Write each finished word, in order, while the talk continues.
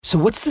So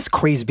what's this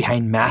craze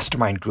behind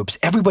mastermind groups?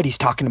 Everybody's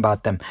talking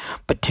about them.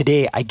 But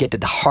today I get to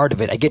the heart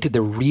of it. I get to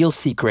the real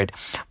secret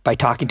by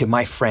talking to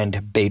my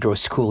friend,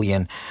 Bedros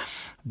Keuilian,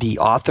 the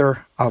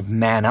author of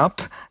Man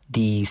Up,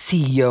 the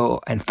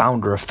CEO and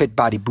founder of Fit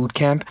Body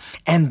Bootcamp,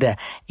 and the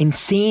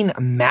insane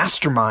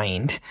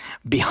mastermind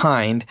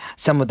behind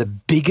some of the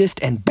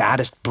biggest and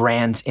baddest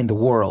brands in the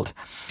world.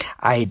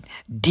 I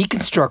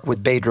deconstruct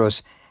with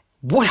Bedros,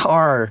 what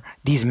are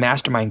these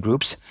mastermind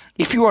groups?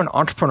 If you are an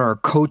entrepreneur,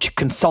 coach,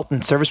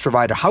 consultant, service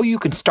provider, how you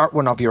can start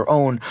one of your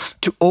own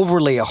to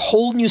overlay a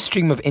whole new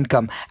stream of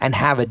income and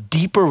have a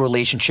deeper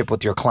relationship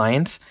with your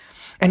clients.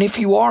 And if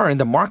you are in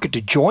the market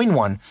to join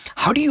one,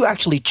 how do you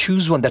actually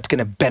choose one that's going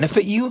to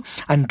benefit you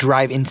and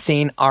drive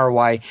insane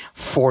ROI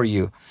for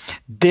you?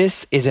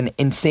 This is an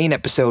insane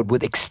episode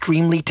with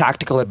extremely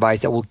tactical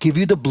advice that will give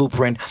you the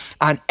blueprint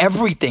on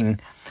everything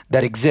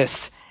that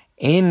exists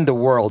in the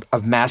world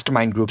of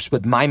mastermind groups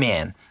with my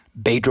man,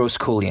 Bedros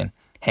Keuilian.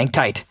 Hang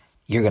tight.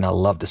 You're going to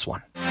love this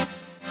one.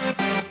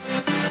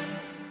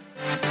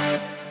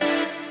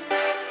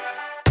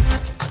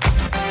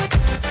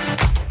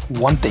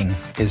 One thing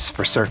is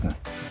for certain.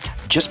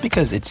 Just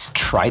because it's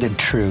tried and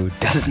true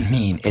doesn't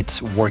mean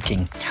it's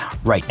working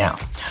right now.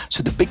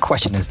 So the big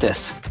question is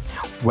this: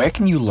 where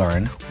can you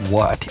learn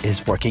what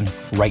is working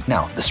right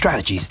now? The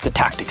strategies, the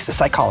tactics, the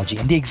psychology,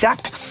 and the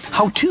exact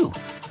how-to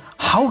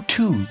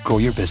grow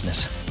your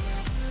business,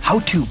 how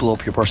to blow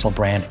up your personal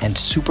brand and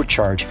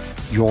supercharge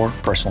your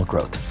personal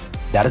growth.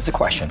 That is the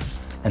question,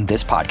 and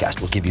this podcast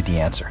will give you the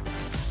answer.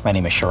 My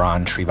name is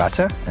Sharan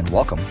Srivatsa, and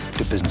welcome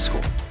to Business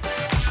School.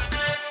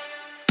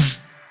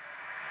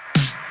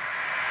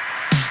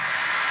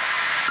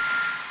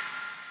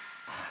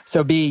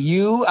 So B,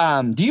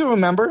 do you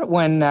remember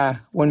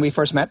when we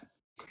first met?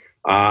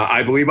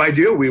 I believe I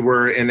do. We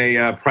were in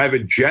a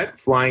private jet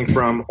flying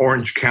from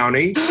Orange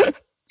County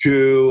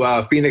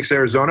to Phoenix,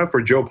 Arizona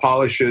for Joe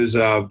Polish's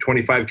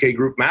 25K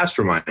group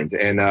mastermind.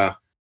 And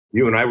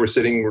you and I were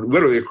sitting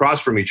literally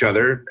across from each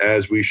other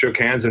as we shook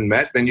hands and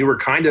met. And you were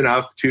kind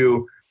enough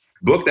to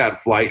book that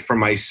flight for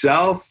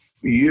myself,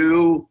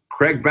 you,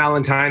 Craig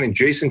Valentine, and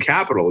Jason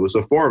Capital. It was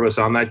the four of us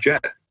on that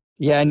jet.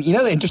 Yeah. And you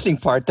know, the interesting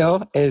part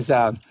though is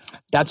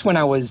that's when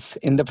I was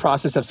in the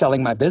process of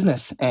selling my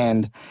business,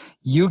 and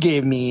you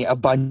gave me a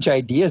bunch of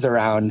ideas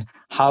around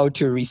how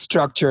to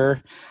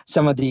restructure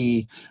some of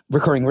the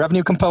recurring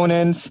revenue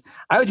components.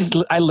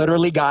 I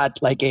literally got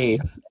like a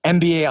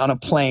MBA on a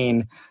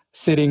plane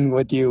sitting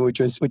with you, which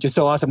is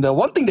so awesome. The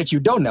one thing that you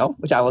don't know,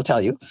 which I will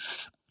tell you,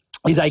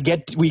 is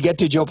we get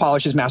to Joe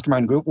Polish's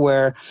mastermind group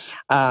where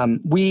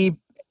we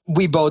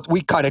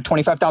cut a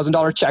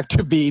 $25,000 check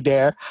to be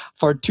there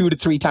for 2 to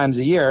 3 times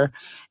a year.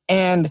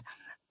 And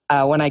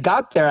when I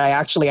got there, I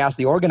actually asked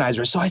the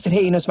organizer. So I said,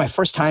 hey, it's my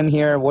first time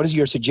here. What is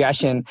your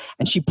suggestion?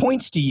 And she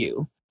points to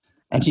you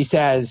and she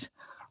says,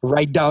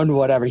 write down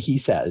whatever he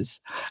says.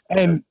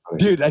 And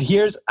dude,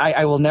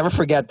 I will never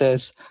forget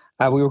this.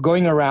 We were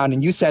going around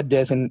and you said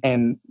this and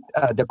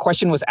the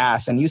question was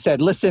asked and you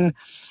said, listen,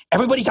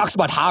 everybody talks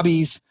about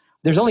hobbies.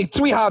 There's only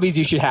 3 hobbies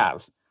you should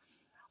have.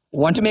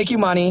 1 to make you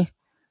money,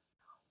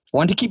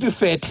 1 to keep you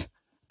fit,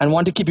 and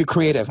 1 to keep you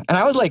creative. And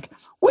I was like,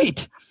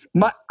 wait,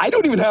 I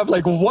don't even have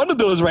like 1 of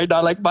those right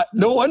now. But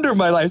no wonder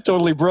my life's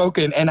totally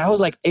broken. And I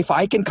was like, if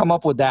I can come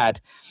up with that,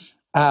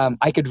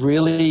 I could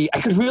really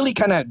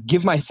kind of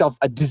give myself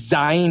a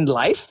designed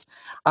life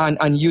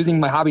on using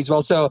my hobbies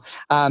well. So,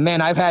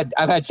 man, I've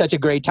had such a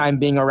great time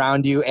being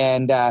around you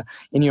and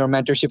in your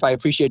mentorship. I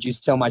appreciate you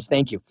so much.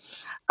 Thank you.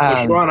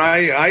 Sharan,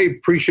 I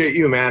appreciate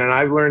you, man. And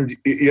I've learned,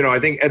 I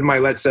think Ed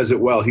Milet says it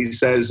well. He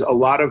says a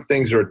lot of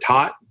things are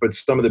taught, but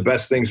some of the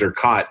best things are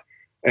caught.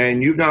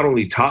 And you've not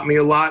only taught me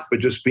a lot, but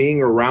just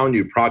being around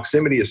you,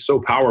 proximity is so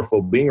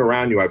powerful. Being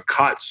around you, I've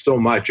caught so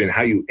much in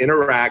how you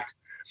interact,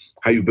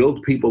 how you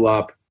build people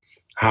up,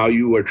 how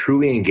you are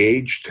truly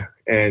engaged.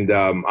 And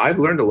I've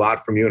learned a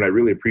lot from you, and I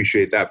really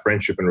appreciate that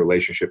friendship and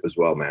relationship as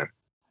well, man.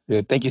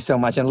 Dude, thank you so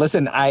much. And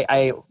listen,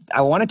 I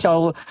want to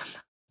tell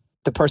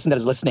the person that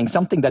is listening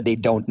something that they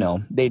don't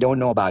know. They don't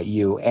know about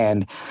you,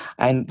 and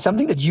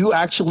something that you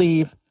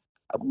actually,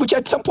 which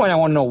at some point I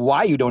want to know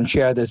why you don't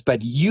share this,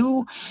 but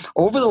you,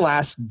 over the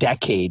last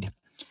decade,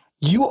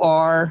 you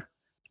are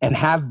and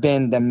have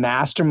been the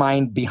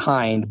mastermind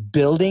behind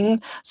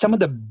building some of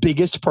the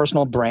biggest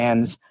personal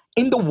brands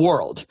in the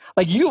world.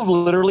 Like, you've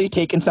literally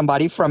taken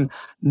somebody from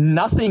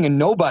nothing and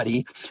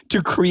nobody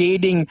to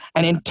creating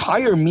an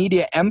entire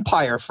media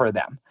empire for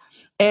them.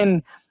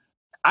 And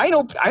I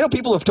know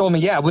people have told me,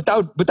 yeah,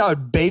 without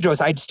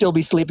Bedros, I'd still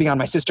be sleeping on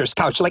my sister's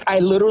couch. Like, I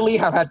literally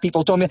have had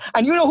people tell me,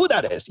 and you know who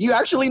that is. You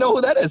actually know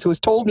who that is, who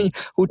told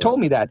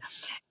me that.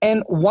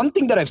 And one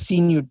thing that I've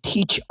seen you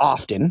teach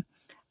often,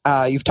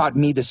 you've taught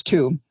me this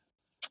too,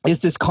 is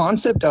this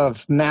concept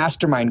of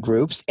mastermind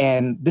groups.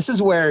 And this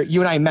is where you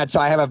and I met. So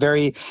I have a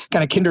very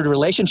kind of kindred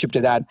relationship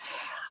to that.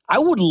 I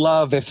would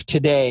love if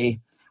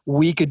today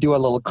we could do a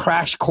little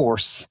crash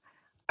course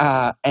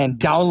and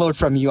download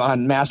from you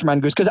on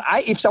mastermind groups. Because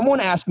if someone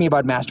asked me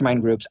about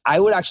mastermind groups, I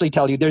would actually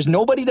tell you there's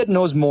nobody that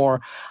knows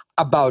more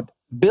about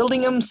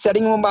building them,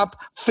 setting them up,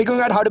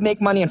 figuring out how to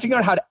make money, and figuring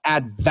out how to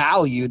add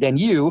value than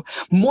you,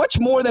 much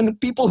more than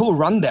people who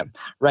run them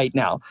right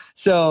now.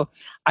 So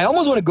I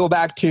almost want to go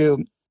back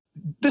to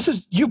this.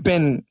 Is you've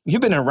been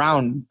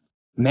around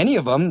many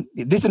of them.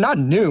 This is not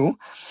new.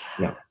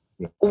 No.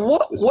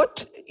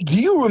 What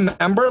do you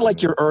remember,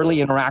 like your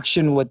early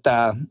interaction with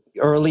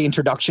early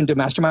introduction to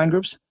mastermind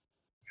groups?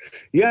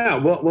 Yeah,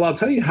 well, I'll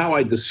tell you how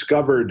I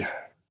discovered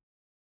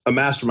a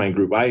mastermind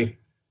group.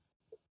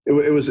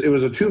 It was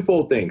a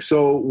twofold thing.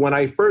 So when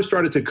I first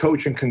started to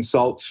coach and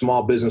consult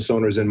small business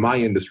owners in my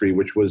industry,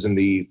 which was in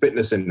the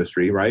fitness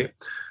industry, right?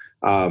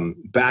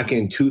 Back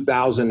in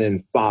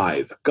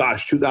 2005,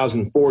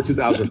 2004,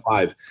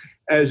 2005.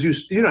 As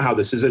you know how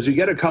this is, as you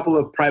get a couple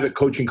of private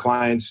coaching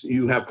clients,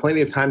 you have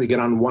plenty of time to get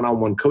on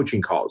one-on-one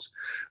coaching calls.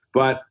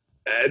 But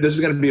this is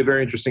going to be a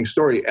very interesting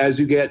story. As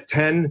you get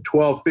 10,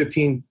 12,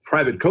 15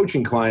 private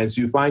coaching clients,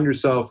 you find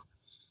yourself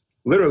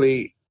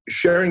literally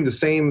sharing the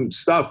same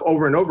stuff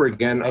over and over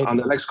again on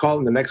the next call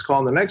and the next call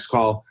and the next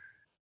call.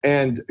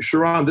 And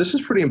Sharon, this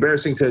is pretty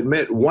embarrassing to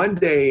admit. One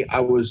day I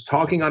was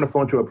talking on the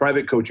phone to a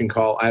private coaching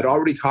call. I had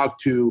already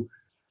talked to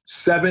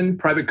 7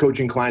 private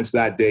coaching clients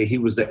that day. He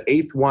was the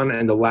 8th one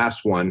and the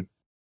last one.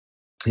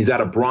 He's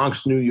out of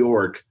Bronx, New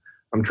York.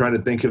 I'm trying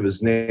to think of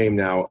his name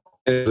now.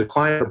 And it was a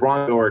client of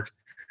Bronx, New York.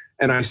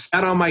 And I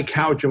sat on my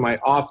couch in my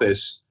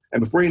office.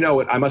 And before you know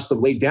it, I must have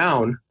laid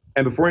down.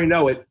 And before you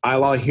know it,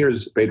 all I hear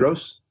is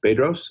Bedros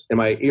in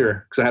my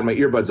ear, because I had my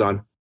earbuds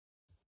on.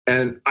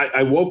 And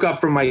I woke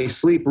up from my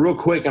sleep real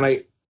quick, and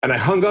I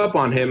hung up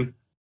on him.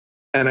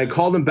 And I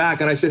called him back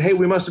and I said, hey,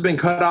 we must have been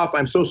cut off.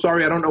 I'm so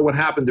sorry. I don't know what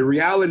happened. The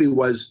reality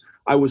was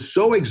I was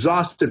so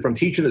exhausted from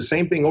teaching the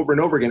same thing over and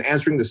over again,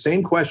 answering the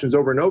same questions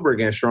over and over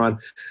again, Sharon,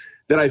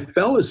 that I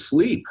fell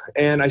asleep.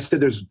 And I said,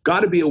 there's got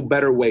to be a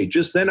better way.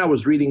 Just then I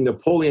was reading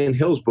Napoleon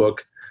Hill's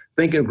book,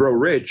 Think and Grow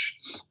Rich.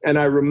 And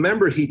I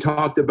remember he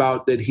talked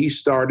about that he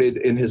started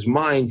in his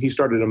mind, he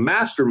started a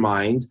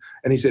mastermind.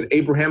 And he said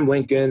Abraham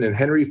Lincoln and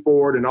Henry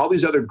Ford and all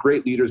these other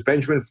great leaders,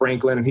 Benjamin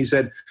Franklin. And he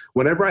said,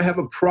 whenever I have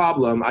a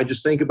problem, I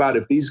just think about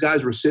if these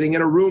guys were sitting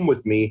in a room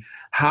with me,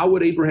 how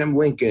would Abraham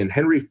Lincoln,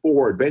 Henry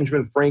Ford,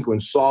 Benjamin Franklin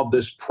solve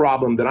this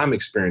problem that I'm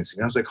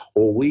experiencing? I was like,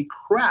 holy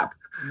crap.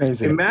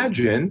 Amazing.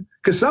 Imagine,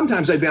 because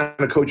sometimes I'd be on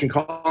a coaching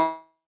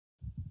call,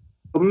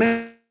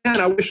 man,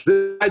 I wish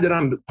the guy that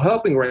I'm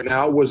helping right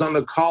now was on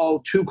the call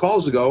 2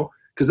 calls ago,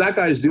 because that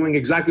guy is doing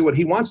exactly what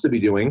he wants to be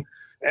doing.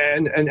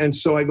 And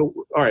so I go,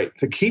 all right,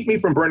 to keep me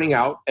from burning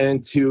out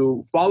and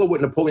to follow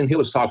what Napoleon Hill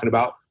is talking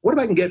about, what if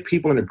I can get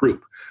people in a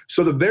group?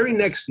 So the very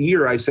next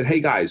year I said, hey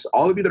guys,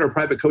 all of you that are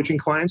private coaching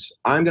clients,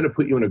 I'm going to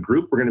put you in a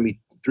group. We're going to meet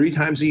 3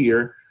 times a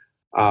year.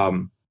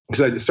 Because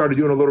I started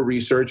doing a little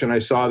research and I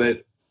saw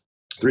that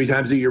 3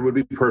 times a year would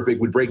be perfect.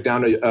 We'd break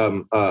down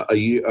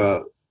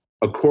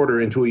a quarter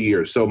into a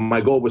year. So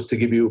my goal was to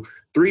give you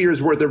 3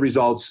 years worth of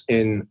results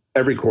in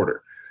every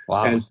quarter.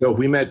 Wow. And so if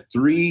we met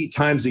 3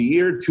 times a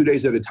year, 2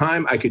 days at a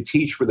time, I could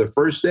teach for the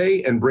first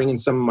day and bring in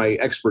some of my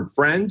expert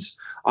friends.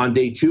 On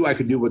day 2, I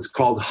could do what's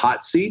called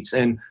hot seats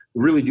and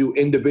really do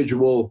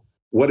individual,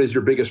 what is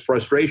your biggest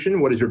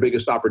frustration? What is your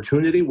biggest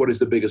opportunity? What is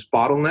the biggest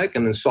bottleneck?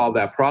 And then solve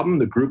that problem.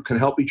 The group can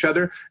help each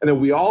other. And then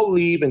we all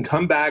leave and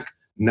come back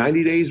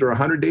 90 days or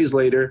 100 days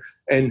later.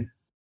 And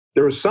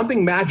there was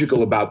something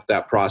magical about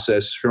that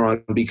process,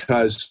 Sharon,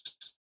 because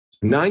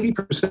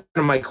 90%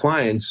 of my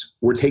clients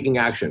were taking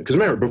action. Because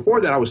remember,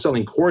 before that, I was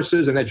selling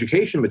courses and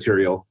education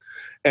material.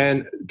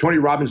 And Tony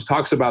Robbins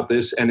talks about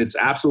this, and it's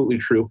absolutely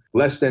true.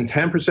 Less than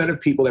 10% of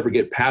people ever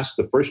get past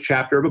the first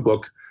chapter of a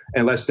book,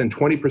 and less than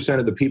 20%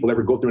 of the people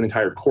ever go through an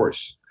entire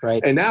course.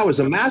 Right. And now as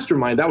a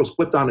mastermind, that was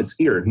flipped on its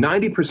ear.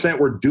 90%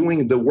 were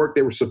doing the work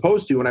they were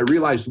supposed to, and I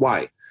realized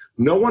why.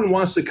 No one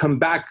wants to come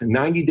back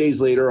 90 days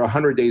later or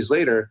 100 days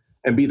later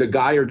and be the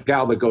guy or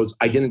gal that goes,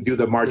 I didn't do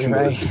the marching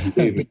orders you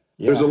gave me.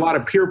 Yeah. There's a lot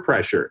of peer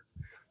pressure.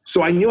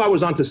 So I knew I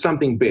was onto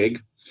something big.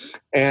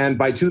 And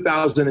by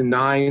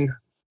 2009,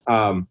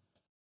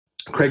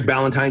 Craig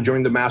Ballantyne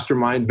joined the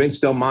mastermind. Vince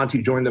Del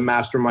Monte joined the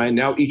mastermind.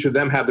 Now each of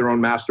them have their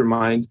own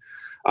mastermind.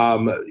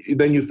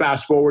 Then you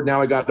fast forward. Now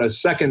I got a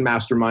second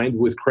mastermind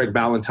with Craig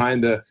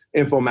Ballantyne, the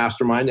Info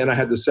Mastermind, and I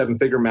had the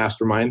 7-figure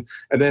mastermind.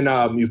 And then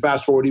you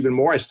fast forward even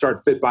more. I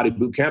start Fit Body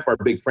Bootcamp, our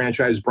big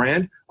franchise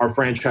brand. Our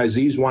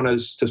franchisees want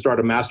us to start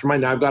a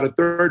mastermind. Now I've got a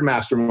third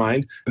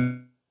mastermind.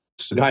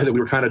 The guy that we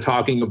were kind of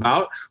talking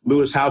about,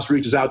 Lewis House,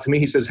 reaches out to me.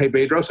 He says, hey,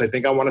 Bedros, I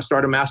think I want to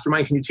start a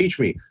mastermind. Can you teach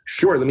me?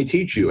 Sure, let me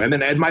teach you. And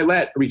then Ed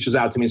Milet reaches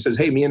out to me and says,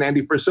 hey, me and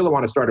Andy Frisilla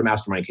want to start a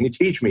mastermind. Can you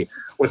teach me?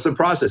 What's the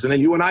process? And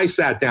then you and I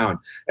sat down.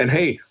 And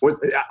hey,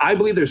 I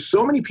believe there's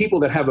so many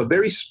people that have a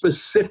very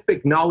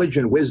specific knowledge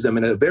and wisdom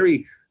in a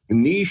very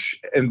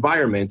niche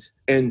environment.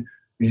 And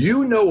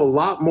you know a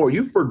lot more.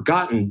 You've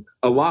forgotten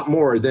a lot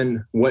more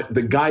than what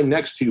the guy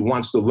next to you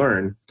wants to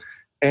learn.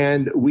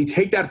 And we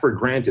take that for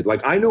granted.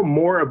 Like, I know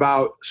more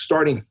about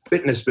starting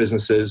fitness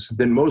businesses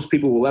than most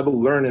people will ever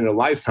learn in a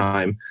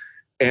lifetime.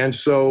 And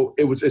so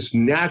it's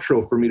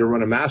natural for me to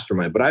run a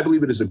mastermind. But I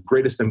believe it is the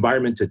greatest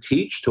environment to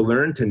teach, to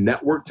learn, to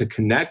network, to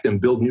connect,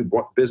 and build new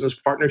business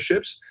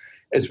partnerships.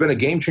 it's been a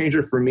game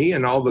changer for me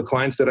and all the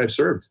clients that I've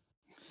served.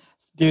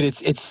 Dude,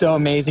 it's so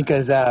amazing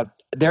because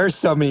there are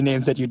so many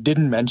names that you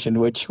didn't mention,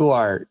 who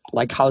are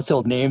like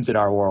household names in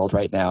our world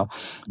right now.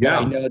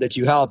 That I know that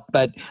you help.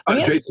 But let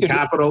me ask Jason you,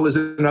 Capital is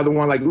another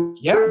one. Like,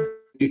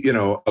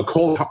 a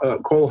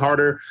Cole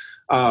Harder,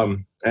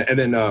 and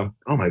then oh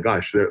my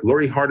gosh,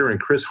 Lori Harder and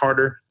Chris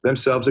Harder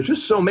themselves. There's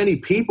just so many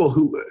people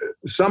who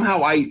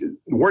somehow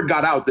word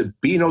got out that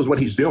B knows what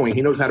he's doing.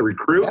 He knows how to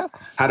recruit,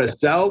 how to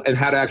sell, and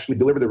how to actually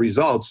deliver the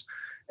results.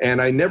 And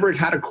I never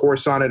had a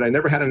course on it. I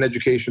never had an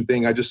education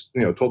thing. I just,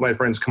 told my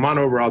friends, come on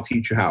over, I'll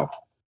teach you how.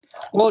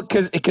 Well,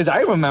 because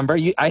I remember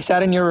I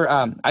sat in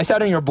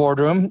your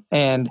boardroom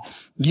and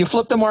you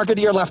flipped the marker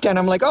to your left hand.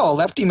 I'm like, oh,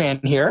 lefty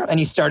man here, and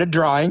he started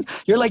drawing.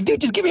 You're like,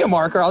 dude, just give me a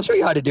marker. I'll show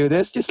you how to do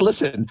this. Just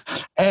listen.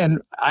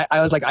 And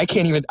I was like, I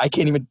can't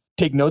even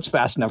take notes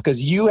fast enough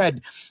because you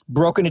had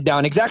broken it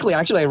down exactly.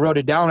 Actually, I wrote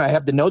it down. I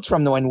have the notes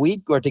from the when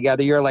we were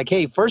together. You're like,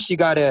 hey, first you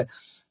got to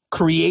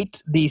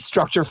create the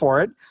structure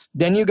for it.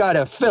 Then you got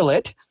to fill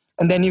it,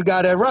 and then you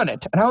got to run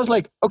it. And I was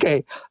like,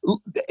 okay,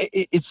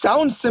 it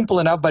sounds simple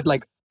enough, but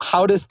like,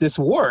 how does this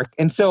work?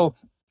 And so,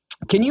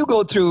 can you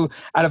go through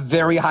at a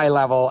very high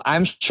level?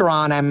 I'm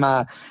Sharon.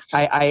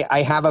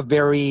 I have a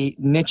very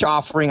niche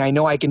offering. I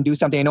know I can do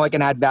something. I know I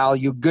can add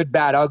value, good,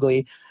 bad,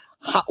 ugly.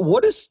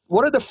 What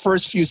are the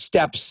first few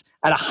steps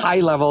at a high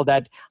level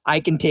that I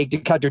can take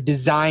to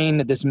design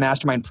this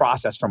mastermind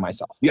process for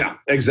myself? Yeah,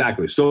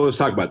 exactly. So let's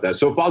talk about that.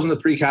 So it falls into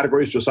 3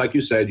 categories, just like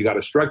you said. You got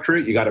to structure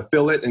it, you got to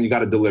fill it, and you got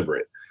to deliver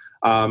it.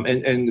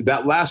 And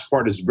that last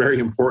part is very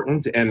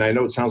important. And I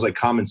know it sounds like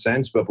common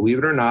sense, but believe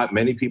it or not,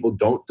 many people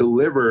don't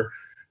deliver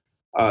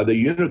the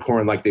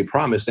unicorn like they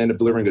promised. They end up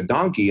delivering a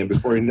donkey. And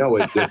before you know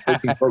it, their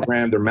coaching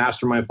program, their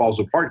mastermind falls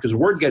apart because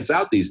word gets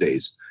out these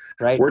days.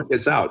 Right. Word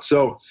gets out.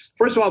 So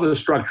first of all, the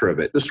structure of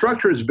it. The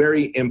structure is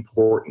very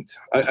important.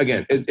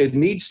 Again, it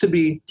needs to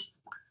be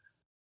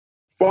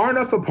far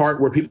enough apart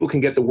where people can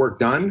get the work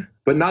done,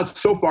 but not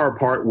so far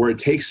apart where it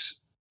takes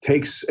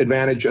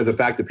advantage of the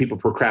fact that people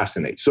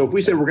procrastinate. So if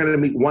we say we're going to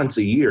meet once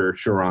a year,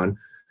 Sharon,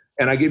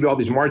 and I give you all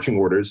these marching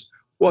orders,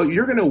 well,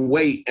 you're going to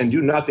wait and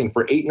do nothing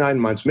for 8-9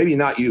 months, maybe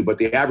not you, but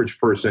the average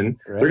person.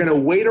 Right. They're going to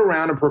wait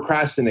around and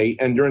procrastinate.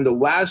 And during the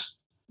last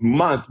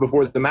month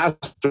before the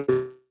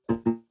master,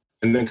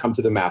 and then come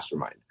to the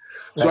mastermind.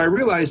 Right. So I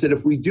realized that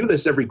if we do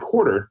this every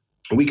quarter,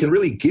 we can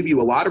really give you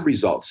a lot of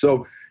results.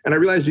 And I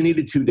realized you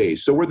needed 2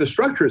 days. So where the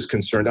structure is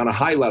concerned, on a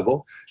high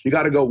level, you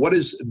got to go, what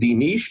is the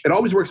niche? It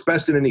always works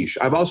best in a niche.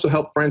 I've also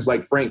helped friends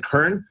like Frank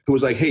Kern, who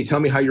was like, hey, tell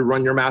me how you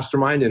run your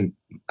mastermind. And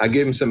I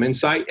gave him some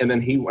insight. And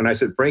then when I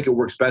said, Frank, it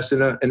works best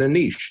in a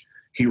niche.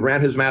 He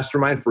ran his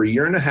mastermind for 1.5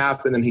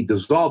 years, and then he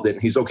dissolved it.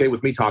 And he's okay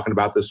with me talking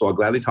about this, so I'll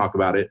gladly talk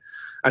about it.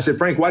 I said,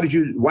 Frank, why did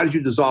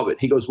you dissolve it?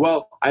 He goes,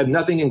 well, I have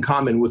nothing in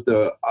common with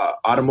the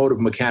automotive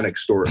mechanic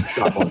shop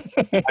owner.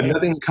 I have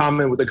nothing in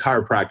common with the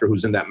chiropractor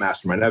who's in that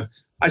mastermind.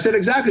 I said,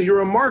 exactly.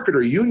 You're a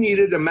marketer. You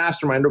needed a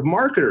mastermind of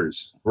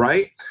marketers,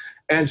 right?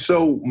 And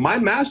so my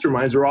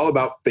masterminds are all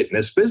about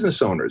fitness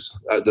business owners.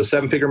 The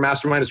 7-figure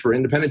mastermind is for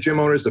independent gym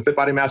owners. The Fit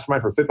Body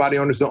mastermind for fit body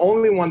owners. The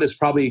only one that's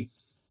probably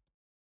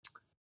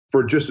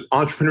for just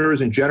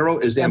entrepreneurs in general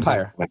is the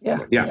Empire.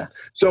 Yeah.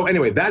 So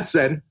anyway, that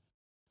said,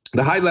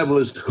 the high level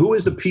is who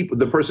is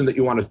the person that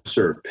you want to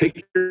serve.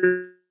 Pick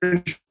your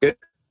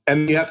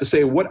and you have to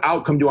say, what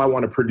outcome do I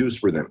want to produce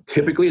for them?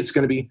 Typically, it's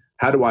going to be,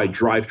 how do I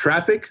drive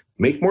traffic,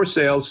 make more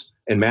sales,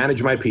 and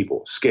manage my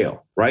people,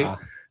 scale, right?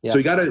 So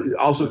you got to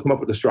also come up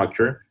with the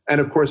structure.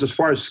 And of course, as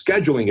far as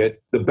scheduling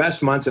it, the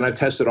best months, and I've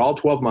tested all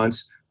 12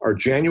 months, are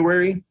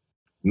January,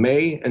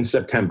 May, and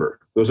September.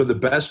 Those are the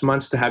best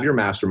months to have your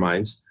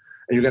masterminds.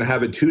 And you're going to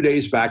have it 2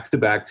 days back to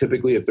back,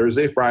 typically a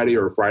Thursday, Friday,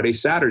 or a Friday,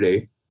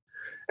 Saturday.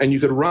 And you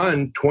could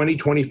run 20,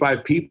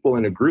 25 people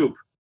in a group,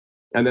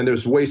 and then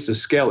there's ways to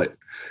scale it.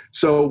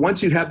 So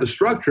once you have the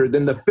structure,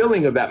 then the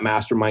filling of that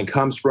mastermind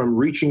comes from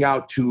reaching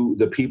out to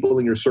the people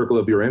in your circle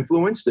of your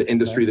influence, the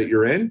industry that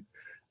you're in,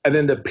 and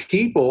then the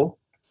people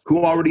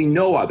who already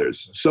know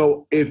others.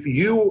 So if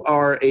you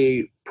are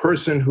a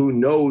person who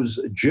knows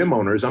gym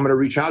owners, I'm going to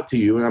reach out to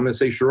you and I'm going to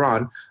say,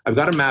 Sharon, I've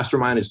got a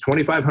mastermind. It's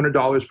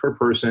 $2,500 per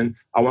person.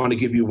 I want to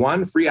give you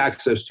 1, free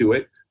access to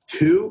it.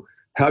 2,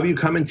 have you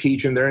come and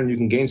teach in there and you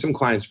can gain some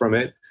clients from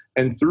it.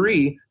 And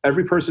 3,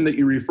 every person that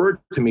you refer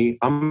to me,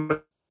 I'm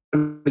going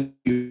to give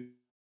you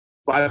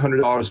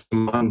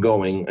 $500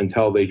 ongoing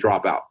until they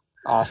drop out.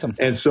 Awesome.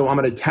 And so I'm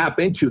going to tap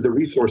into the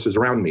resources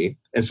around me.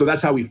 And so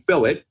that's how we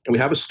fill it. And we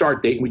have a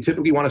start date. And we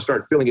typically want to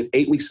start filling it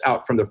 8 weeks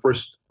out from the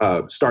first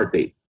start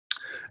date.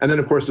 And then,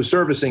 of course, the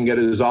servicing it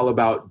is all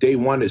about day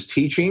 1 is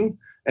teaching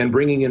and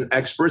bringing in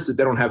experts that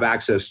they don't have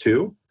access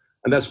to.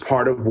 And that's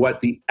part of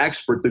what the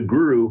expert, the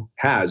guru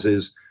has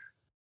is,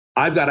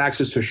 I've got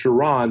access to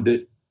Sharon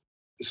that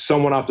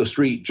someone off the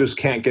street just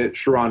can't get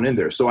Sharon in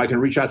there. So I can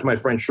reach out to my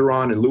friend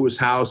Sharon in Lewis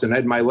House and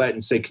Ed Milet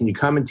and say, can you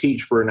come and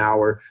teach for an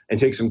hour and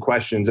take some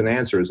questions and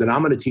answers? And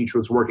I'm going to teach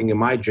what's working in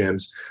my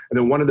gyms. And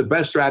then one of the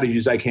best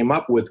strategies I came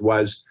up with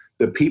was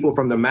the people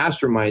from the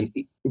mastermind.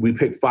 We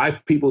picked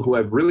 5 people who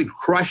have really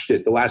crushed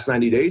it the last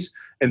 90 days,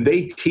 and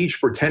they teach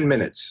for 10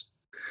 minutes.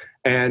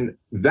 And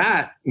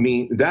that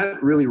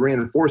really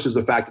reinforces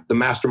the fact that the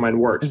mastermind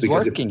works. It's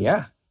working,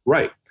 yeah.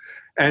 Right.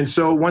 And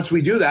so once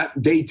we do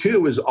that, day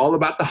 2 is all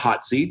about the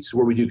hot seats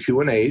where we do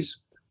Q&As.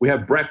 We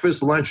have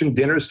breakfast, lunch, and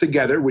dinners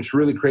together, which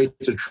really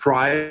creates a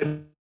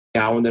tribe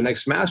now in the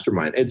next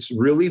mastermind. It's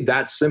really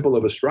that simple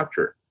of a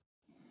structure.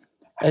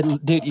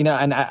 Dude,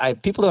 and I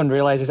people don't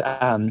realize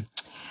this,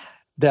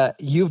 that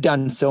you've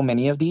done so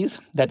many of these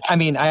that,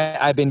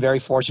 I've been very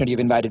fortunate. You've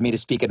invited me to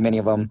speak at many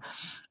of them,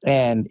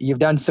 and you've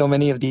done so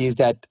many of these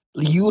that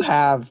you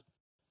have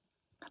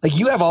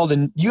all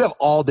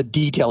the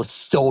details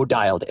so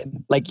dialed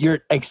in. Like you're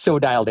like so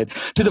dialed in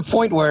to the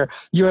point where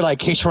you're like,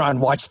 "Hey,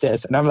 Sharon, watch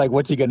this." And I'm like,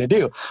 "What's he going to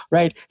do?"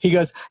 Right. He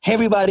goes, "Hey,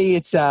 everybody,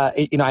 it's, I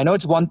know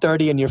it's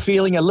 1:30 and you're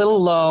feeling a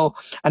little low.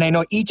 And I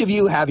know each of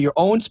you have your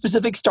own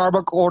specific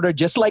Starbucks order,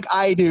 just like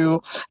I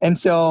do. And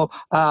so,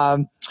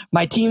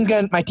 my team's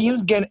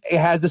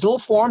has this little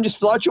form. Just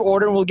fill out your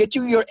order and we'll get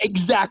you your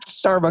exact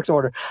Starbucks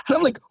order." And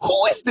I'm like,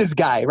 "Who is this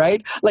guy?"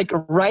 Right. Like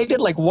right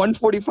at like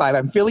 1:45,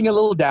 I'm feeling a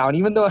little down,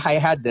 even though I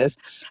had this.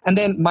 And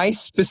then my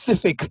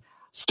specific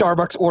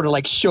Starbucks order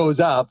like shows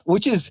up,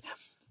 which is,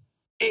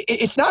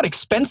 it's not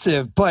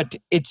expensive, but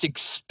it's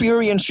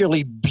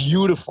experientially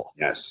beautiful.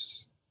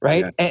 Yes.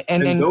 Right. Yeah.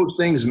 And those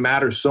things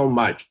matter so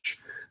much.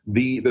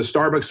 The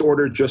Starbucks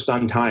order just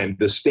on time,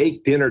 the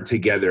steak dinner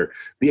together,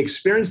 the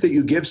experience that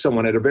you give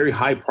someone at a very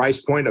high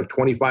price point of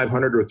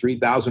 $2,500 or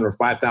 $3,000 or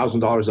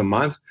 $5,000 a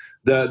month,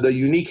 the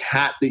unique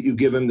hat that you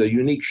give them, the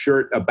unique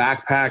shirt, a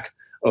backpack,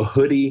 a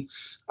hoodie,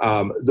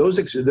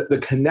 the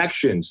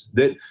connections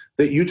that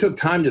you took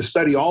time to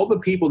study all the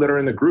people that are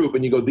in the group,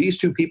 and you go, these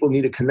two people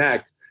need to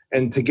connect,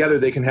 and together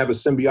they can have a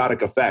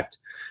symbiotic effect.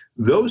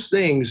 Those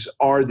things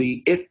are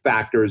the it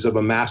factors of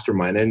a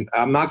mastermind. And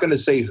I'm not going to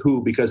say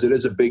who, because it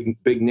is a big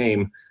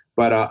name,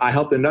 but I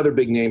helped another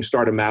big name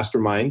start a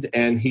mastermind.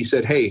 And he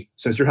said, "Hey,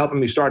 since you're helping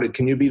me start it,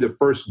 can you be the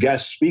first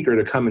guest speaker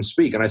to come and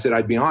speak?" And I said,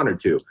 "I'd be honored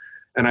to."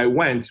 And I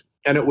went,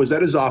 and it was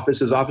at his office.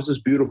 His office is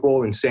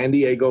beautiful in San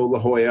Diego, La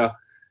Jolla.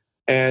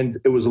 And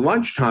it was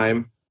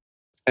lunchtime.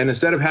 And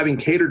instead of having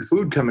catered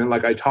food come in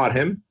like I taught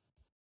him,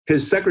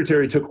 his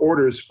secretary took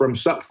orders for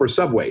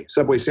Subway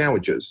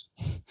sandwiches.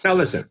 Now,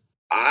 listen,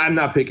 I'm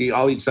not picky.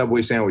 I'll eat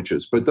Subway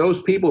sandwiches. But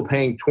those people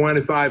paying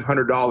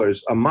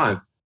 $2,500 a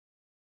month,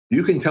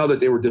 you can tell that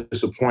they were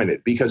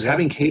disappointed, because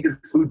having catered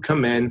food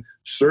come in,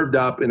 served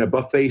up in a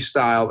buffet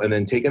style, and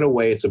then taken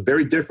away, it's a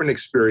very different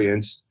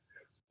experience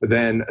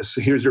than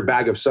here's your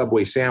bag of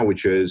Subway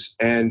sandwiches.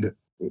 And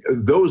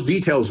those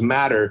details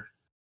matter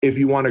if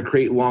you want to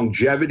create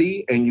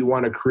longevity and you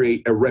want to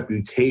create a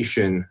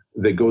reputation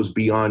that goes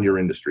beyond your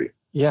industry.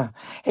 Yeah.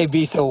 Hey,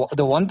 B, so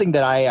the one thing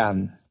that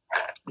I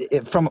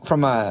from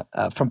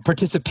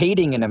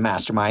participating in a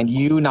mastermind,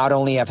 you not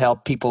only have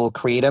helped people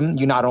create them,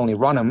 you not only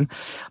run them,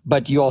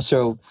 but you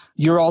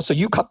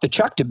cut the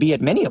check to be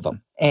at many of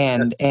them.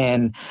 And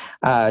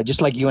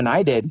just like you and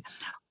I did,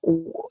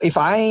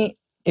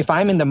 if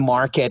I'm in the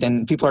market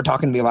and people are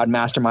talking to me about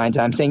masterminds,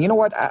 I'm saying, you know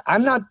what,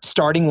 I'm not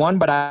starting one,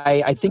 but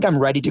I think I'm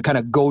ready to kind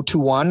of go to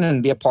one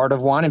and be a part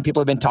of one. And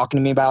people have been talking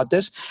to me about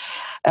this.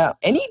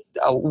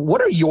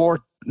 What are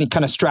your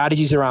kind of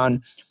strategies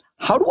around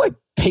how do I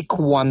pick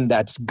one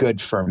that's good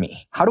for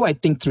me? How do I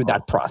think through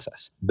that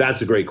process?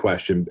 That's a great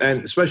question.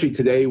 And especially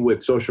today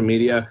with social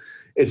media,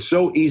 it's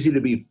so easy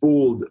to be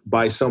fooled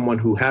by someone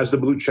who has the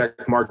blue check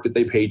mark that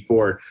they paid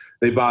for.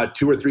 They bought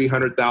 200,000 or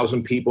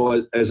 300,000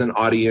 people as an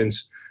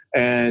audience,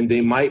 and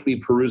they might be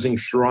perusing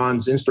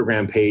Sharon's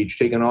Instagram page,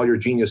 taking all your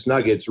genius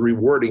nuggets,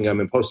 rewording them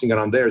and posting it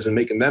on theirs and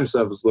making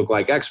themselves look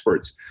like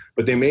experts.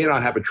 But they may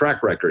not have a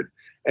track record.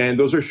 And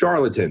those are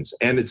charlatans,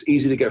 and it's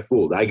easy to get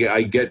fooled. I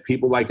get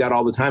people like that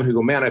all the time who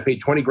go, "Man, I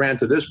paid 20 grand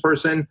to this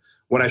person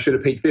when I should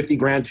have paid 50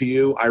 grand to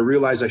you. I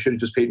realized I should have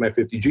just paid my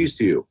 50 G's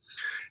to you."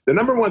 The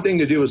number one thing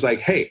to do is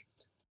like, "Hey,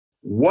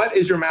 what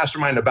is your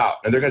mastermind about?"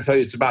 And they're going to tell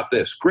you it's about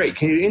this. Great.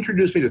 Can you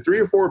introduce me to 3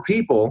 or 4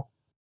 people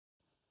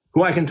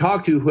who I can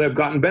talk to who have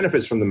gotten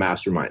benefits from the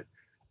mastermind?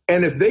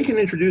 And if they can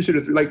introduce you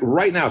to, like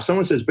right now, if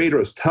someone says,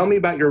 "Bedros, tell me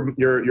about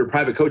your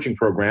private coaching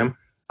program,"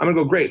 I'm going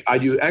to go, "Great. I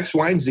do X,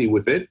 Y, and Z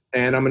with it.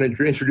 And I'm going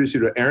to introduce you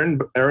to Aaron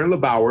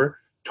LeBauer,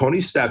 Tony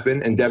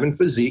Steffen, and Devin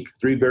Physique,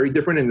 3 very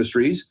different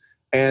industries,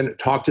 and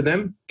talk to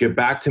them, get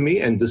back to me,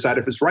 and decide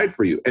if it's right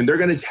for you." And they're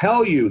going to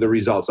tell you the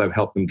results I've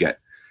helped them get.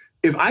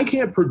 If I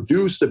can't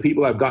produce the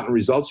people I've gotten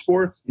results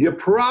for, you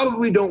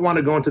probably don't want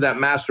to go into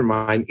that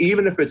mastermind,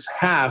 even if it's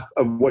half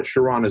of what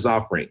Sharon is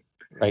offering.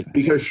 Right.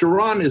 Because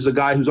Sharon is a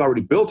guy who's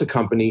already built a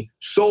company,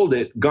 sold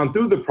it, gone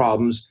through the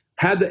problems,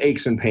 had the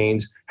aches and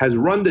pains, has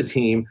run the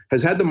team,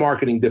 has had the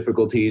marketing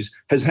difficulties,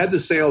 has had the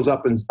sales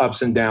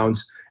ups and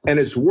downs, and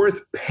it's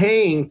worth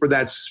paying for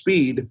that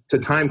speed to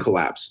time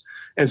collapse.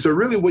 And so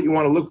really what you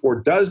want to look for,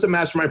 does the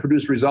mastermind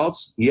produce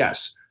results?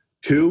 Yes.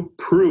 2,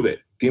 prove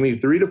it. Give me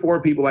 3 to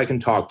 4 people I can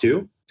talk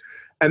to.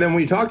 And then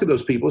when you talk to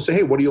those people, say,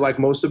 "Hey, what do you like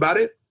most about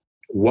it?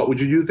 What would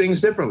you do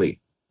things differently?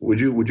 Would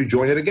you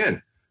join it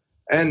again?"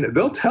 And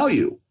they'll tell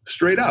you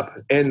straight up.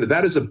 And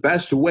that is the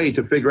best way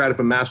to figure out if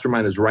a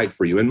mastermind is right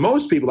for you. And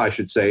most people, I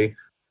should say,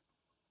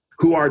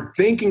 who are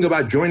thinking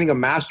about joining a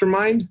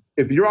mastermind,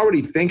 if you're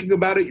already thinking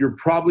about it, you're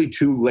probably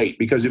too late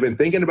because you've been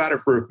thinking about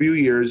it for a few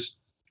years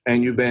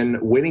and you've been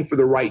waiting for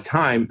the right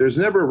time. There's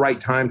never a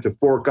right time to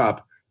fork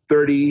up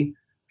 30,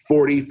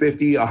 40,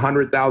 50,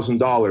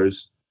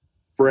 $100,000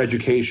 for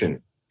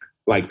education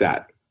like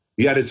that.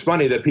 Yet it's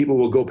funny that people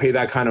will go pay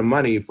that kind of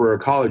money for a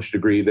college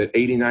degree that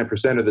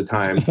 89% of the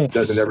time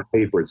doesn't ever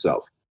pay for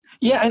itself.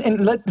 Yeah,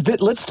 and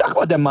let's talk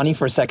about the money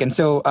for a second.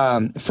 So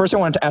first I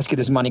wanted to ask you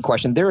this money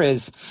question. There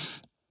is,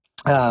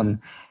 I'd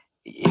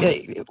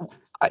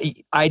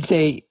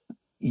say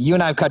you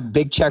and I have cut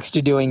big checks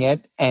to doing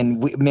it,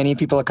 and many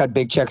people have cut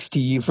big checks to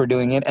you for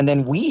doing it. And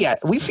then we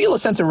feel a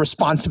sense of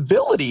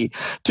responsibility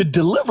to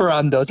deliver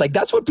on those. Like,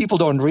 that's what people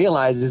don't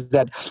realize is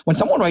that when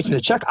someone writes me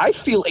the check, I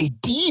feel a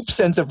deep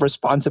sense of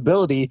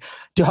responsibility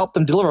to help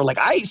them deliver. Like,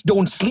 I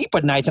don't sleep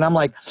at nights, and I'm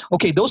like,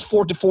 okay, those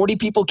 40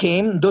 people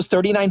came, those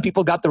 39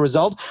 people got the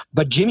result,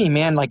 but Jimmy,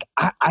 man, like,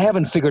 I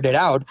haven't figured it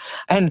out.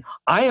 And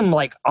I am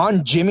like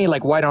on Jimmy,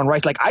 like white on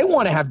rice. Like, I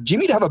want to have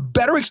Jimmy to have a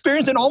better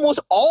experience than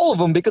almost all of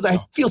them because I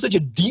feel such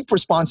a deep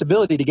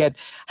responsibility to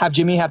have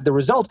Jimmy have the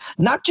result,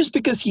 not just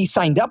because he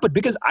signed up, but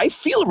because I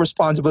feel a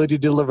responsibility to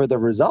deliver the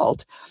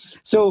result.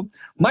 So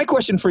my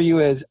question for you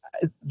is,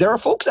 there are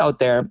folks out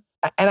there,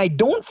 and I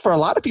don't, for a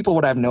lot of people,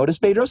 what I've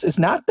noticed, Bedros, is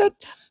not that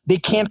they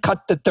can't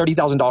cut the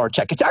 $30,000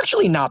 check. It's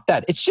actually not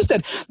that. It's just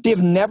that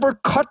they've never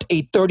cut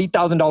a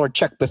 $30,000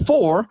 check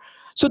before,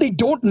 so they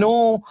don't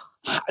know.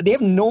 They have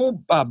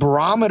no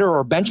barometer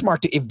or benchmark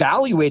to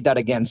evaluate that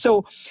again.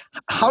 So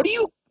how do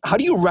you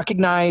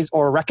recognize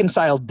or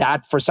reconcile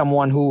that for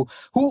someone who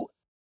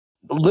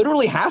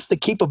literally has the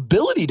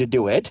capability to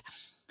do it,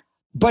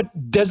 but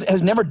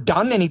has never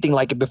done anything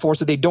like it before,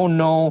 so they don't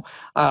know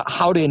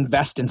how to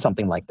invest in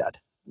something like that?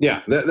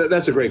 Yeah,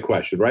 that's a great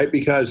question, right?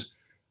 Because,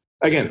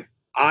 again,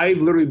 I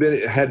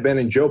literally had been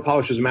in Joe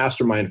Polish's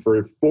mastermind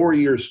for 4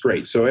 years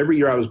straight. So every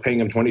year I was paying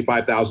him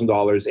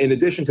 $25,000. In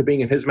addition to being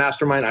in his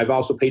mastermind, I've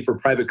also paid for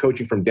private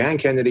coaching from Dan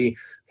Kennedy,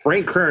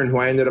 Frank Kern, who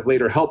I ended up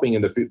later helping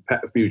in the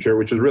future,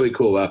 which was really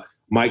cool.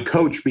 My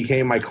coach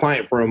became my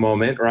client for a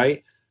moment,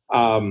 right?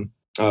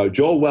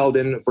 Joel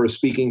Weldon for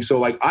speaking. So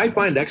like, I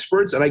find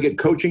experts and I get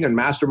coaching and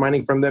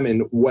masterminding from them in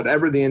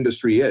whatever the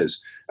industry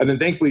is. And then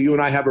thankfully you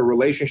and I have a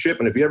relationship.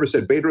 And if you ever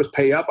said, Bedros,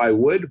 pay up, I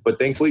would. But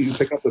thankfully you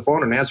pick up the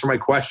phone and answer my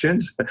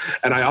questions.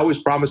 And I always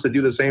promise to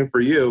do the same for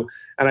you.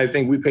 And I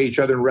think we pay each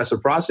other in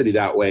reciprocity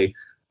that way.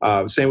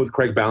 Same with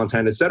Craig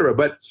Ballantyne, et cetera.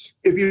 But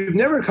if you've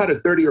never cut a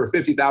 $30,000 or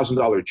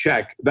 $50,000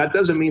 check, that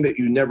doesn't mean that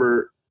you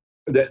never,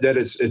 that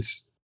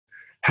it's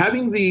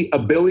having the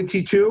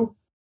ability to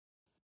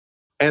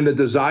and the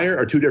desire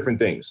are two different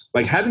things.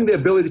 Like, having the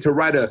ability to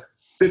write a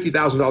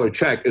 $50,000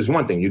 check is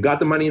one thing. You got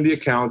the money in the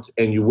account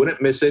and you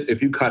wouldn't miss it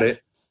if you cut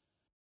it.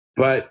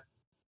 But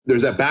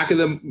there's that back of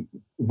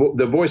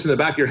the voice in the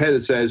back of your head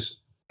that says,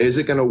 is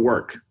it going to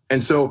work?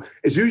 And so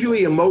it's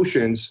usually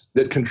emotions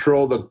that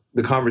control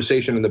the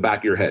conversation in the back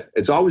of your head.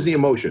 It's always the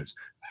emotions: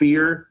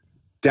 fear,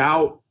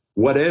 doubt,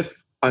 what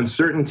if,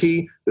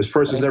 uncertainty. This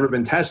person's never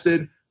been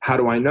tested. How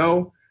do I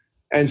know?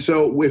 And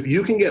so if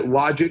you can get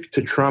logic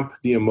to trump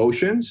the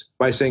emotions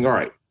by saying, all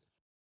right,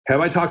 have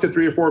I talked to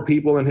 3 or 4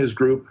 people in his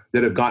group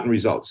that have gotten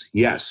results?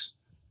 Yes.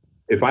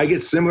 If I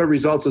get similar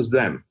results as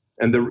them,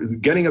 and the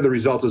getting of the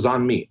results is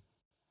on me,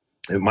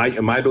 and my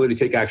ability to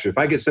take action, if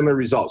I get similar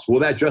results,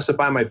 will that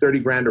justify my 30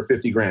 grand or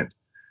 50 grand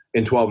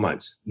in 12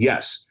 months?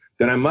 Yes.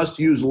 Then I must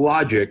use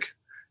logic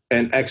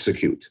and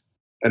execute.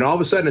 And all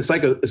of a sudden, it's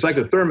like a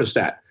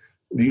thermostat.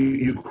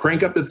 You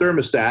crank up the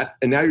thermostat,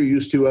 and now you're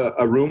used to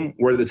a room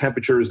where the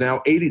temperature is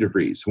now 80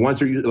 degrees. Once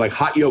you're like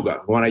hot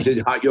yoga. When I did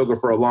hot yoga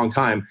for a long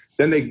time,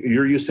 then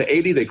you're used to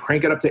 80. They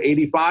crank it up to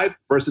 85.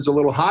 First, it's a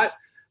little hot,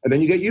 and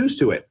then you get used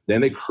to it.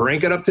 Then they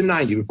crank it up to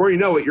 90. Before you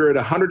know it, you're at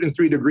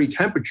 103 degree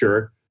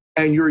temperature,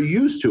 and you're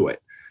used to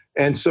it.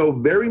 And so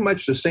very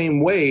much the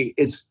same way,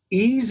 it's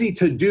easy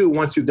to do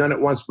once you've done it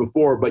once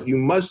before, but you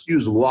must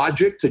use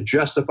logic to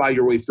justify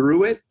your way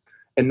through it,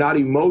 and not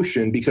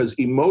emotion, because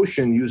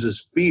emotion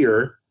uses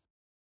fear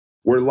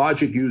where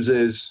logic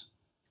uses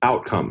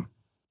outcome.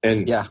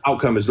 And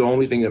outcome is the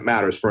only thing that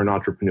matters for an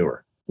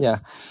entrepreneur. Yeah.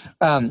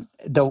 Can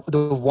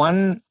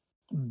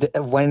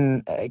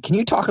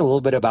you talk a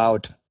little bit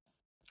about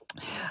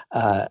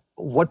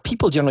what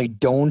people generally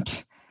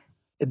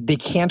they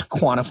can't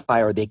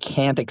quantify or they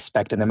can't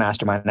expect in the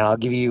mastermind? And I'll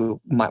give you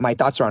my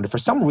thoughts around it. For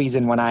some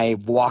reason, when I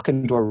walk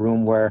into a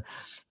room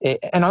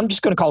and I'm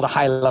just going to call it a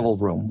high level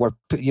room where,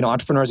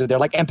 entrepreneurs are there,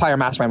 like Empire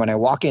Mastermind. When I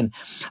walk in,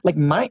 like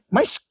my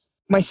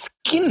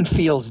skin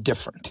feels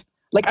different.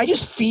 Like, I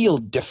just feel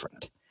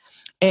different.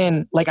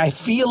 And like, I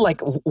feel like,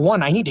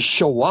 one, I need to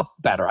show up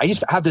better. I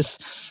just have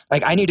this,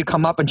 like, I need to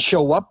come up and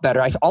show up better.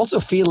 I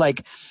also feel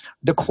like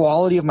the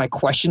quality of my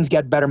questions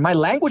get better. My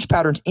language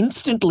patterns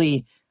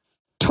instantly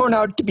turn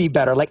out to be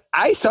better. Like,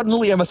 I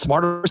suddenly am a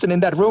smarter person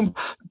in that room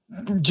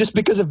just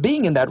because of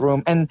being in that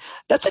room. And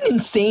that's an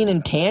insane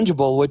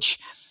intangible, which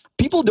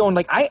people don't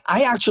like. I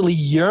actually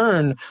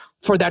yearn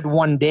for that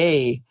one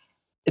day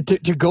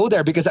to go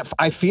there, because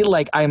I feel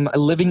like I'm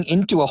living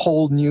into a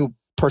whole new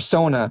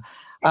persona.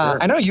 Sure.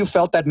 I know you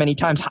felt that many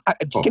times.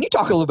 Can you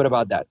talk a little bit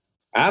about that?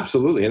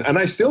 Absolutely. And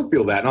I still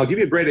feel that. And I'll give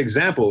you a great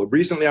example.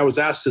 Recently, I was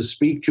asked to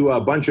speak to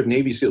a bunch of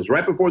Navy SEALs.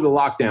 Right before the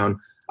lockdown,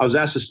 I was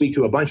asked to speak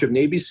to a bunch of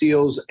Navy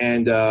SEALs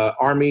and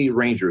Army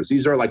Rangers.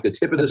 These are like the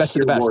tip of the best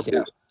of spear the best.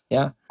 warfighters.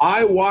 Yeah.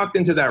 I walked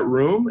into that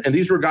room, and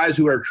these were guys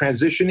who are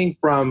transitioning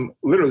from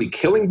literally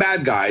killing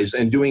bad guys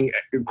and doing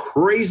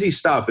crazy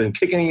stuff and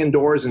kicking in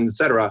doors and et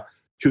cetera,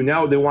 to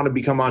now they want to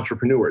become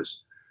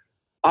entrepreneurs.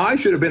 I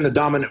should have been the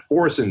dominant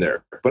force in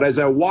there. But as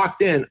I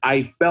walked in,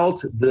 I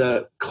felt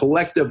the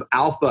collective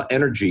alpha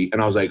energy,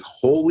 and I was like,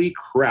 holy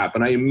crap.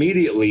 And I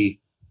immediately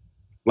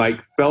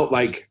felt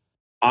like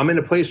I'm in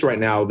a place right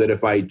now that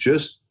if I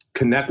just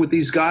connect with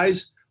these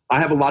guys, I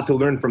have a lot to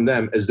learn from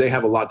them as they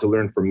have a lot to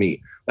learn from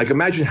me. Like,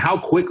 imagine how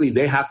quickly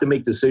they have to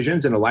make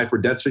decisions in a life or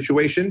death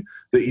situation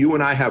that you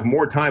and I have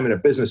more time in a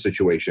business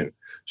situation.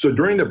 So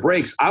during the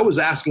breaks, I was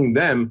asking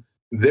them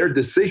their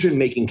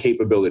decision-making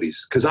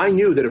capabilities, because I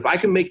knew that if I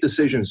can make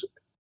decisions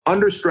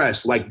under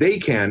stress like they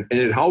can, and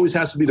it always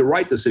has to be the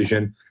right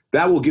decision,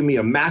 that will give me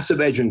a massive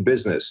edge in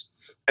business.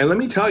 And let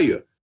me tell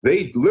you,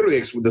 they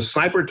literally, the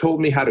sniper told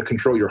me how to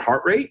control your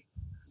heart rate,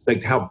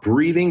 like how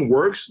breathing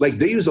works. Like,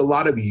 they use a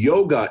lot of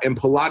yoga and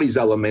Pilates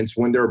elements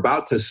when they're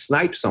about to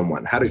snipe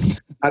someone, how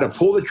to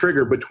pull the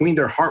trigger between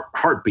their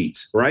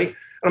heartbeats, right? And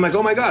I'm like,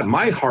 oh my God,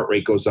 my heart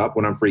rate goes up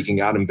when I'm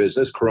freaking out in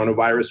business.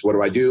 Coronavirus, what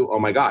do I do? Oh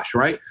my gosh,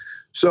 right?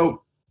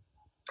 So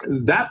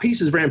that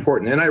piece is very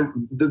important.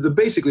 And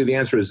basically the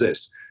answer is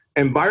this: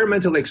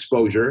 environmental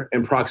exposure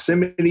and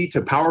proximity to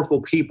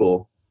powerful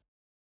people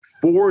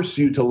force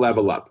you to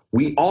level up.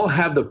 We all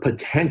have the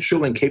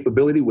potential and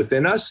capability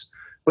within us,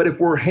 but if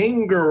we're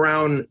hanging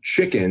around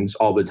chickens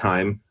all the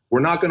time, we're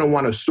not going to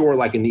want to soar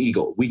like an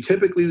eagle. We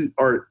typically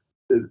are,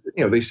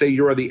 they say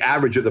you're the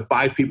average of the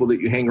 5 people that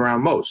you hang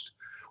around most.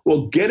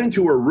 Well, get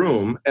into a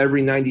room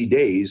every 90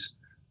 days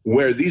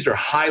where these are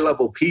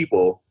high-level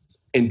people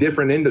in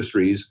different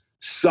industries,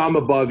 some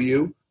above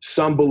you,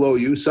 some below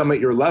you, some at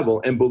your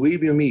level. And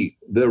believe you me,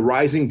 the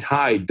rising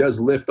tide does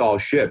lift all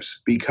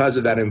ships because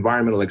of that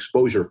environmental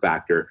exposure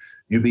factor.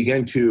 You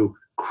begin to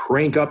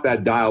crank up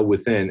that dial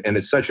within, and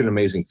it's such an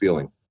amazing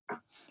feeling.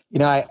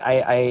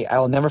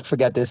 I'll never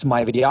forget this.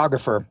 My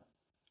videographer,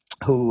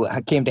 who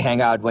came to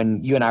hang out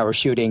when you and I were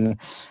shooting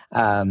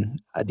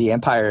the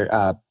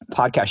Empire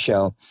podcast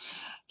show,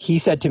 he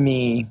said to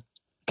me,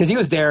 because he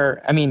was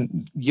there. I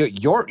mean,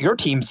 your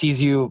team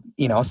sees you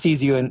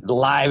in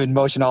live in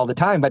motion all the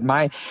time, but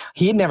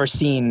he had never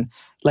seen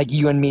like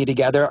you and me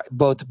together,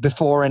 both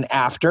before and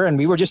after. And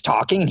we were just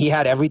talking, and he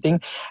had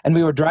everything, and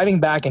we were driving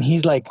back, and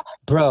he's like,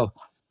 bro,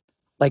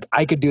 like,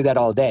 I could do that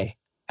all day.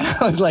 I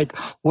was like,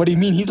 what do you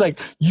mean? He's like,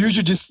 you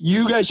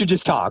guys should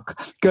just talk,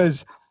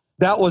 because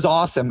that was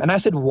awesome. And I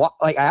said, what?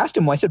 Like, I asked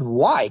him, I said,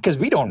 why? Because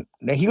we don't.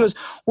 He goes,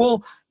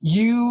 well,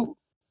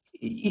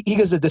 he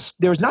goes, it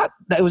was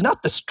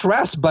not the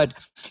stress, but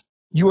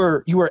you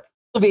were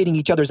elevating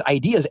each other's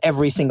ideas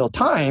every single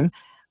time.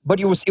 But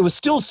it was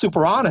still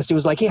super honest. It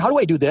was like, hey, how do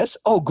I do this?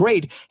 Oh,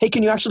 great. Hey,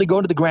 can you actually go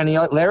into the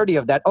granularity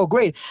of that? Oh,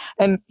 great.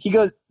 And he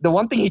goes, the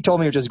one thing he told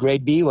me, which was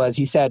great, B, was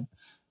he said,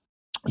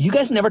 you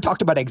guys never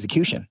talked about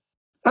execution.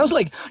 I was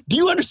like, do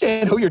you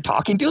understand who you're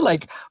talking to?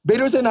 Like,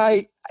 Bedros and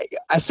I,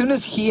 as soon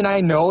as he and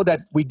I know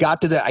that we got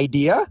to the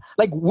idea,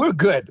 like, we're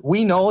good.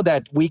 We know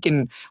that we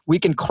can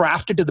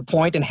craft it to the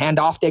point and hand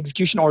off the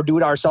execution or do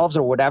it ourselves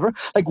or whatever.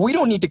 Like, we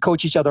don't need to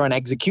coach each other on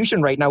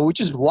execution right now, which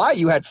is why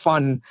you had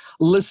fun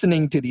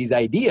listening to these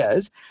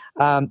ideas.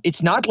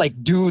 It's not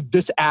like, do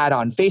this ad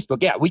on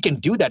Facebook. Yeah, we can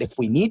do that if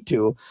we need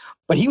to.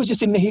 But he was just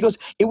sitting there. He goes,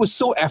 it was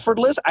so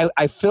effortless.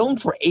 I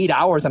filmed for 8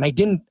 hours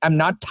and I'm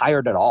not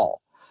tired at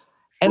all.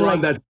 And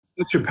Ron, that's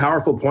such a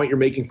powerful point you're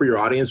making for your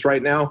audience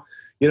right now.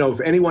 If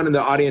anyone in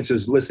the audience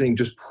is listening,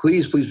 just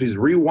please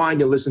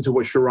rewind and listen to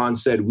what Sharon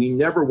said. We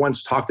never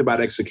once talked about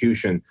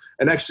execution.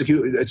 And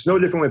it's no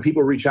different when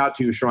people reach out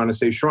to you, Sharon, and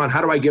say, Sharon,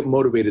 how do I get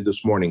motivated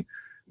this morning?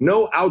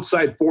 No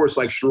outside force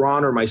like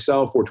Sharon or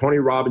myself or Tony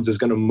Robbins is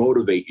going to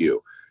motivate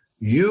you.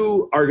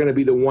 You are going to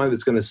be the one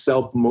that's going to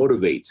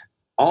self-motivate.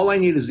 All I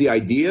need is the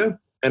idea,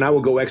 and I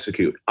will go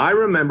execute. I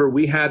remember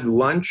we had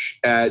lunch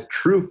at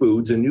True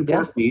Foods in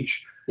Newport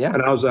Beach. Yeah.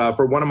 And I was,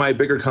 for one of my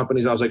bigger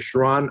companies, I was like,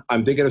 Sharon,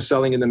 I'm thinking of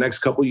selling in the next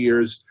couple of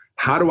years.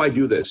 How do I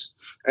do this?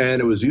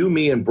 And it was you,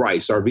 me, and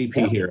Bryce, our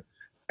VP here.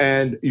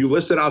 And you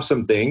listed off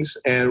some things.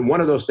 And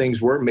one of those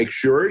things were make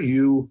sure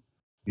you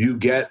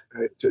get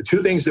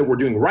 2 things that we're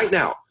doing right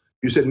now.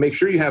 You said, make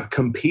sure you have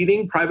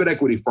competing private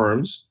equity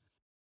firms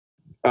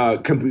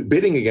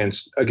bidding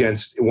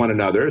against one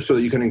another so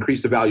that you can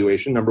increase the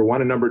valuation, number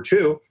 1. And number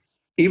 2,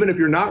 even if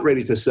you're not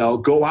ready to sell,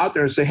 go out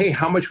there and say, hey,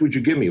 how much would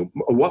you give me?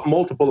 What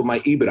multiple of my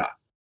EBITDA?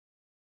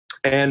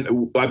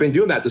 And I've been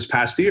doing that this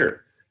past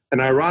year. And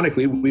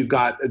ironically, we've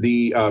got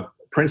the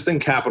Princeton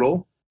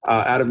Capital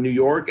out of New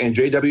York and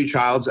J.W.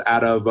 Childs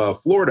out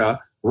of Florida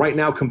right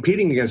now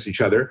competing against each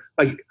other.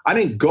 Like, I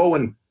didn't go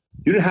and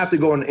you didn't have to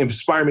go and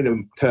inspire me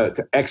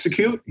to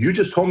execute. You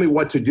just told me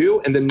what to do.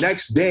 And the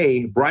next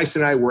day, Bryce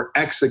and I were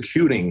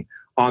executing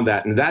on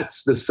that. And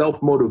that's the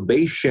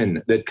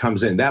self-motivation that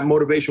comes in. That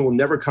motivation will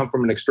never come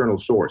from an external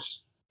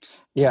source.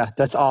 Yeah,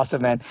 that's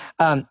awesome, man.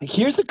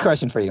 Here's a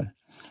question for you.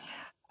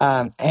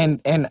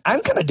 And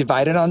I'm kind of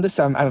divided on this.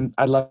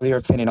 I'd love your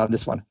opinion on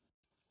this one.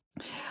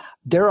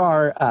 There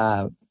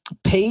are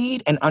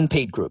paid and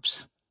unpaid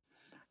groups.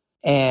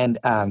 And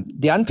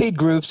the unpaid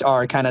groups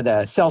are kind of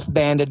the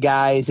self-banded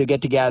guys who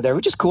get together,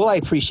 which is cool. I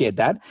appreciate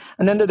that.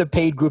 And then there are the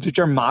paid groups, which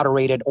are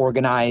moderated,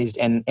 organized,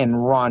 and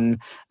run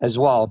as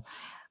well.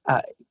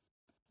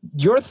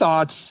 Your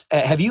thoughts?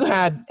 Have you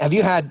had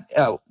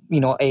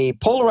a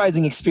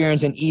polarizing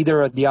experience in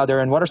either or the other?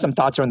 And what are some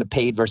thoughts around the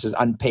paid versus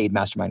unpaid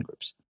mastermind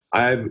groups?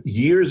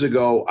 Years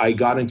ago, I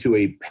got into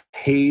an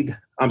unpaid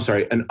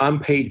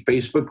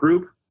Facebook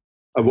group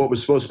of what was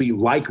supposed to be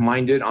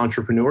like-minded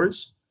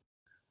entrepreneurs.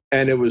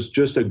 And it was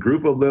just a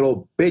group of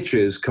little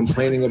bitches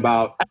complaining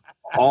about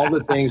all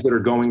the things that are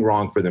going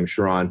wrong for them,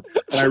 Sharon.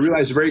 And I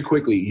realized very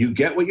quickly, you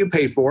get what you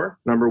pay for,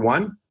 number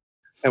one.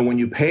 And when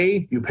you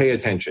pay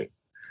attention.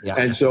 Yeah.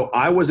 And so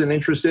I wasn't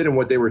interested in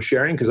what they were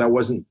sharing because I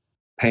wasn't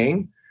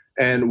paying.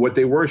 And what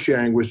they were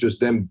sharing was just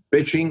them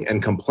bitching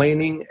and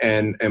complaining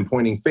and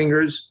pointing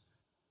fingers.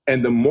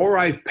 And the more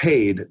I've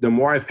paid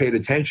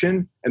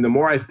attention. And the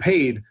more I've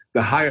paid,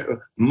 the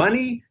higher.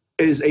 Money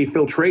is a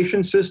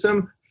filtration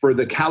system for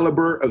the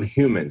caliber of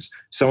humans.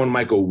 Someone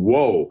might go,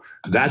 whoa,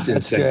 that's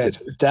incentive.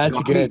 Good. That's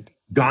good.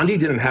 Gandhi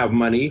didn't have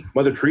money.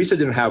 Mother Teresa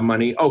didn't have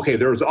money. Okay,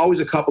 there was always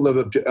a couple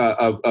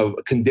of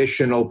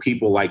conditional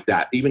people like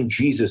that. Even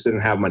Jesus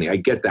didn't have money. I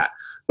get that.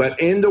 But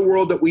in the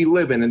world that we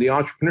live in the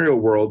entrepreneurial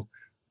world,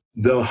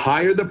 the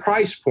higher the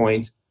price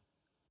point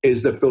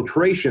is the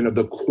filtration of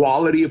the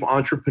quality of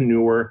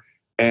entrepreneur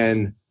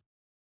and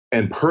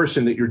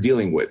person that you're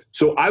dealing with.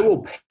 So I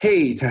will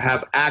pay to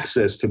have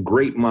access to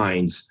great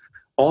minds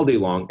all day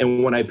long.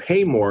 And when I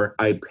pay more,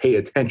 I pay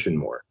attention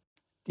more.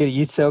 Dude,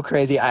 it's so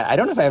crazy. I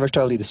don't know if I ever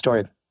told you the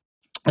story,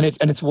 and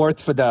it's worth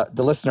for the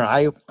listener.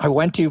 I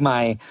went to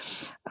my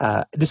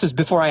this was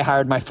before I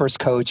hired my first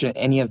coach or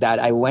any of that.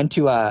 I went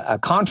to a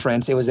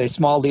conference. It was a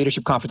small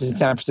leadership conference in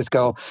San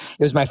Francisco.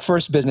 It was my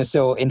first business,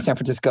 so in San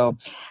Francisco.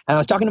 And I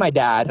was talking to my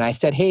dad, and I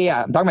said, "Hey,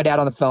 I'm talking to my dad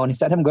on the phone." He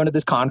said, "I'm going to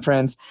this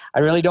conference.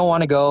 I really don't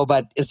want to go,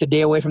 but it's a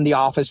day away from the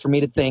office for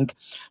me to think."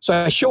 So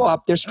I show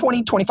up. There's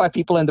 20, 25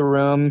 people in the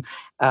room,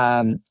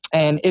 and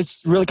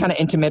it's really kind of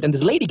intimate. And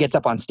this lady gets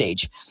up on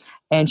stage.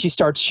 And she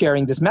starts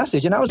sharing this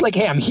message. And I was like,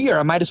 hey, I'm here.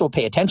 I might as well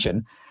pay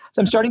attention.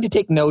 So I'm starting to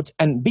take notes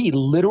and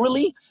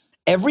literally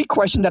every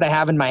question that I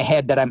have in my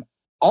head that I'm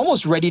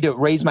almost ready to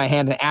raise my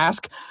hand and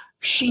ask,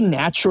 she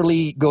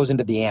naturally goes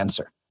into the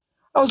answer.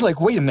 I was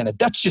like, wait a minute,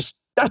 that's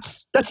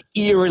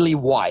eerily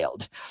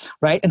wild,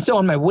 right? And so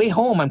on my way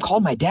home, I'm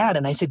calling my dad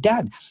and I said,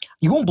 Dad,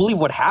 you won't believe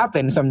what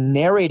happened. So I'm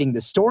narrating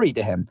the story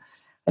to him.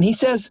 And he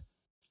says,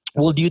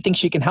 well, do you think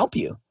she can help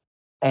you?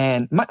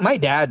 And my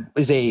dad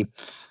is a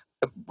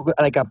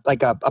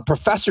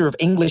professor of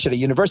English at a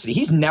university.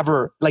 He's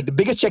never, the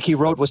biggest check he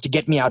wrote was to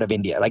get me out of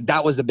India.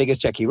 That was the biggest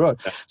check he wrote.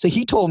 So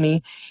he told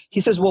me, he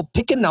says, well,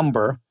 pick a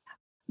number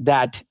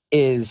that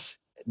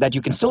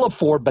you can still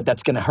afford, but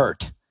that's going to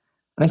hurt.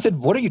 And I said,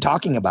 what are you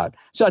talking about?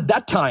 So at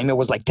that time, it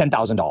was like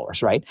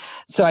 $10,000, right?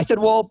 So I said,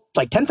 well,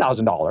 like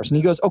 $10,000. And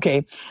he goes,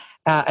 okay.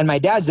 And my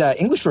dad's an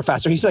English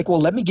professor. He's like, well,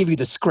 let me give you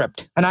the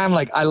script. And I'm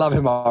like, I love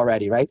him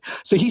already, right?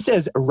 So he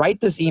says,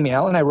 write this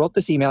email. And I wrote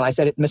this email. I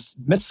said, Miss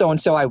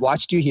So-and-so, I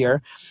watched you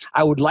here.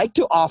 I would like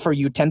to offer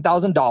you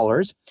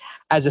 $10,000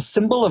 as a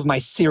symbol of my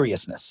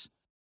seriousness.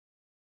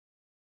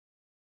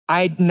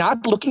 I'm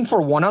not looking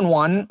for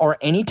one-on-one or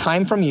any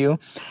time from you.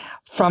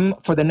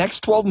 For the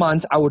next 12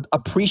 months, I would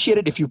appreciate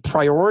it if you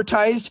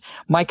prioritized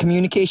my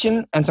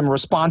communication and some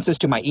responses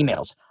to my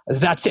emails.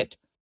 That's it.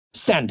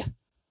 Send.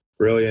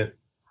 Brilliant.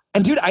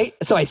 And dude, I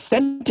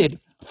sent it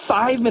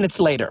 5 minutes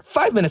later.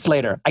 5 minutes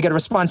later, I get a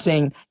response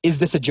saying, is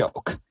this a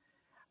joke?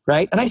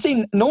 Right? And I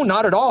say, no,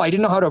 not at all. I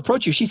didn't know how to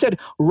approach you. She said,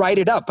 write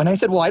it up. And I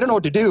said, well, I don't know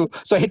what to do.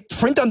 So I hit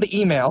print on the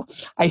email.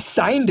 I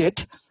signed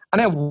it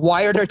and I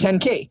wired her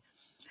 $10K.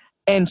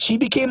 And she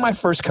became my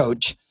first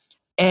coach.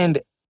 And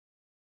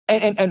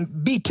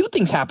two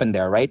things happened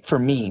there, right? For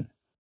me.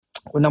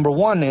 Well, number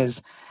one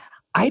is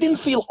I didn't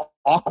feel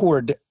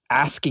awkward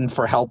asking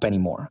for help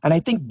anymore. And I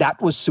think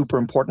that was super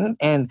important.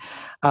 And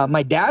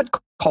my dad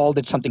called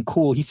it something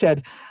cool. He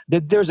said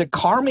that there's a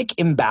karmic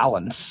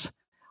imbalance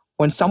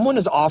when someone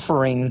is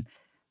offering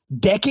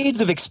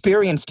decades of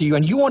experience to you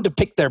and you want to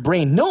pick their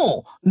brain.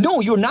 No,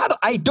 you're not.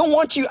 I don't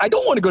want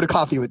to go to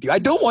coffee with you. I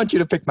don't want you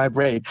to pick my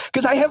brain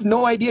because I have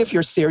no idea if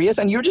you're serious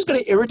and you're just going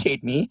to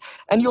irritate me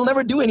and you'll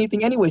never do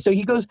anything anyway. So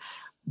he goes,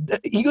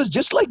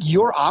 just like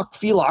you're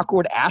feel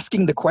awkward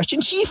asking the question,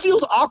 she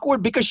feels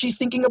awkward because she's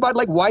thinking about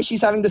why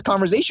she's having this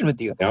conversation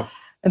with you. Yeah.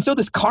 And so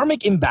this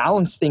karmic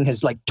imbalance thing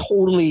has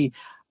totally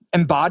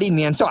embodied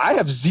me. And so I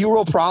have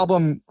zero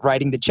problem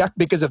writing the check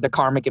because of the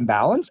karmic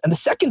imbalance. And the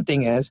second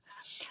thing is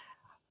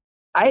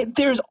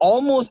there's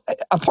almost,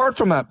 apart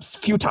from a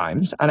few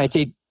times, and I'd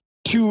say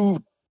 3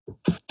 to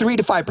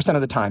 5%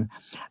 of the time,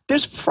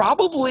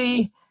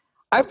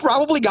 I've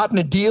probably gotten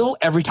a deal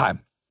every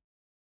time.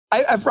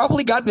 I've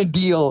probably gotten a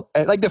deal.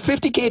 Like the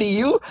 50K to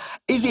you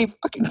is a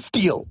fucking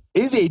steal,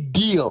 is a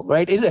deal,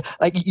 right? Is it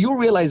like you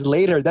realize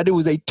later that it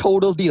was a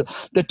total deal.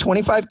 The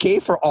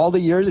 25K for all the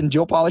years in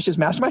Joe Polish's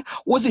Mastermind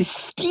was a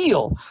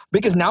steal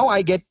because now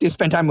I get to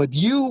spend time with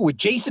you, with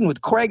Jason,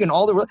 with Craig, and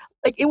all the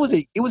like. It was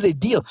a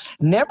deal.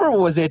 Never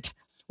was it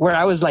where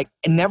I was like,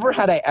 never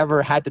had I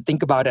ever had to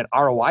think about an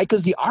ROI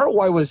because the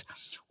ROI was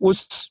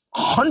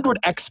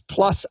 100x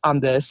plus on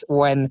this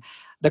when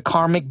the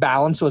karmic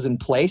balance was in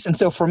place. And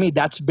so for me,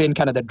 that's been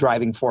kind of the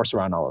driving force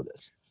around all of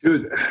this.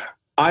 Dude,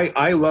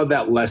 I love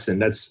that lesson.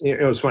 That's,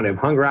 it's funny. I've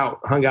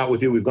hung out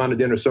with you. We've gone to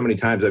dinner so many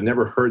times. I've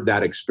never heard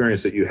that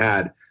experience that you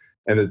had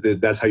and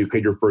that's how you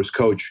paid your first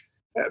coach.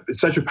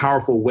 It's such a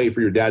powerful way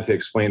for your dad to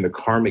explain the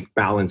karmic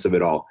balance of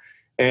it all.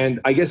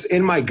 And I guess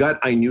in my gut,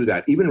 I knew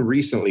that even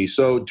recently.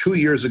 So 2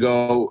 years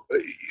ago,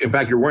 in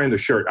fact, you're wearing the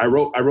shirt. I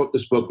wrote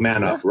this book,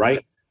 Man Up,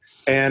 right?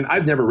 And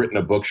I've never written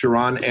a book,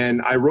 Sharon.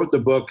 And I wrote the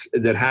book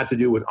that had to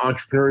do with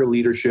entrepreneurial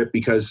leadership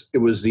because it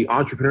was the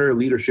entrepreneurial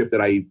leadership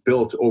that I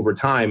built over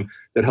time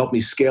that helped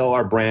me scale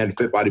our brand,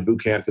 Fit Body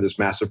Bootcamp, to this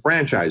massive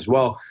franchise.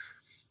 Well,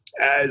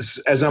 as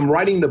I'm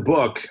writing the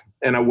book,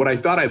 and what I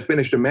thought I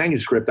finished a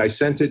manuscript, I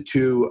sent it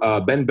to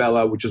Ben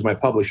Bella, which is my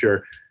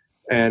publisher,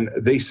 and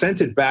they sent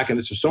it back. And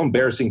this is so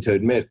embarrassing to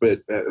admit,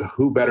 but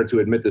who better to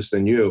admit this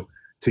than you?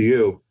 To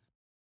you,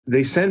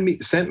 they sent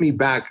me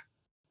back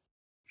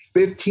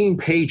 15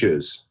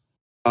 pages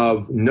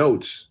of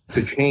notes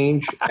to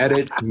change,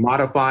 edit,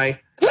 modify.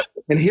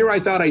 And here I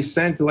thought I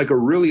sent like a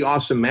really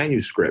awesome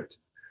manuscript.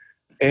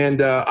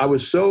 And I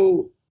was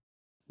so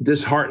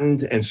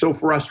disheartened and so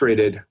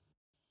frustrated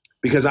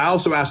because I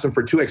also asked them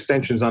for 2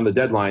 extensions on the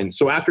deadline.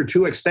 So after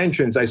 2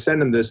 extensions, I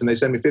send them this and they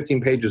send me 15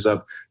 pages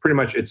of pretty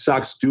much, it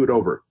sucks, do it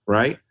over,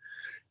 right?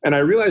 And I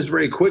realized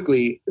very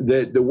quickly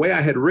that the way I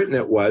had written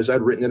it was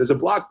I'd written it as a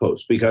blog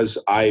post because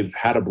I've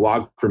had a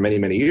blog for many,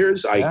 many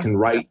years. I can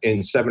write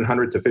in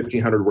 700 to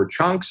 1,500 word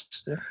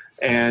chunks. Yeah.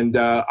 And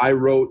I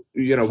wrote,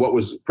 what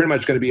was pretty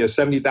much going to be a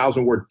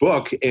 70,000 word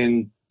book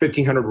in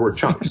 1,500 word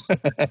chunks.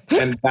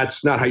 And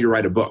that's not how you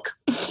write a book.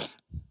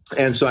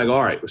 And so I go,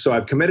 all right, so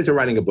I've committed to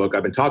writing a book.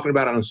 I've been talking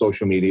about it on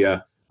social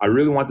media. I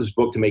really want this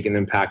book to make an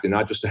impact and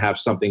not just to have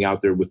something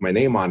out there with my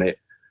name on it.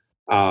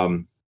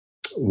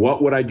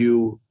 What would I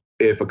do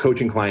if a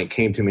coaching client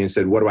came to me and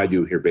said, what do I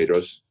do here,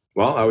 Bedros?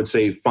 Well, I would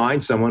say,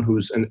 find someone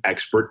who's an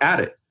expert at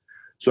it.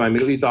 So I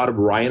immediately thought of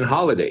Ryan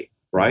Holiday,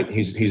 right?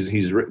 He's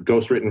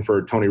ghostwritten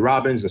for Tony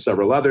Robbins and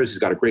several others. He's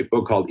got a great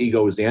book called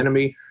Ego is the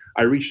Enemy.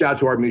 I reached out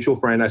to our mutual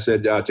friend. I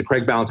said to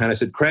Craig Ballantyne, I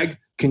said, Craig,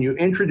 can you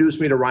introduce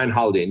me to Ryan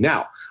Holiday?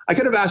 Now, I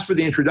could have asked for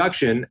the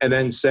introduction and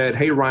then said,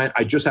 hey, Ryan,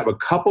 I just have a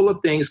couple of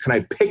things. Can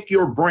I pick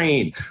your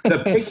brain?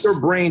 The pick your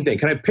brain thing.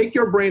 Can I pick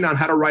your brain on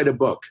how to write a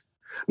book?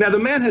 Now, the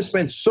man has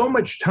spent so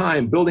much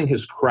time building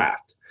his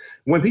craft.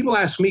 When people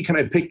ask me, can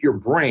I pick your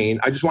brain?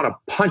 I just want to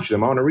punch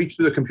them. I want to reach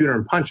through the computer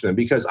and punch them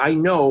because I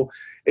know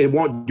it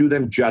won't do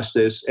them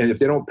justice. And if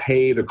they don't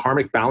pay, the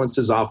karmic balance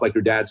is off, like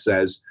your dad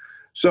says.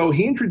 So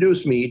he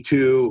introduced me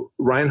to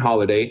Ryan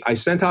Holiday. I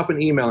sent off an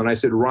email and I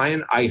said,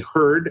 Ryan, I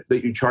heard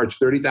that you charge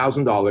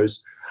 $30,000.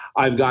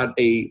 I've got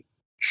a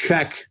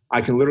check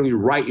I can literally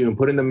write you and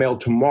put in the mail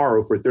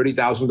tomorrow for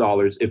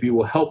 $30,000 if you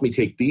will help me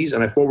take these.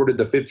 And I forwarded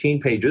the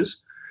 15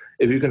 pages.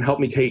 If you can help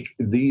me take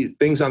the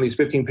things on these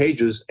 15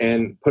 pages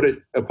and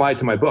apply it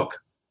to my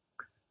book.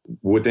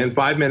 Within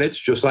 5 minutes,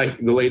 just like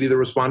the lady that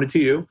responded to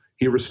you,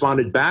 he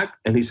responded back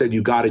and he said,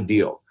 you got a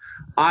deal.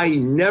 I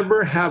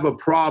never have a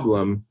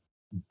problem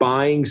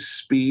buying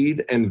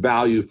speed and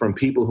value from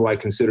people who I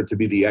consider to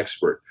be the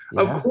expert.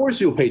 Yeah. Of course,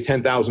 you'll pay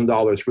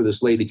 $10,000 for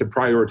this lady to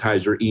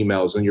prioritize your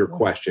emails and your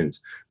questions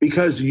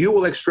because you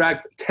will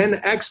extract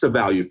 10x the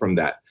value from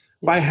that.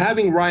 By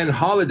having Ryan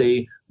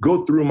Holiday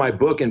go through my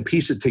book and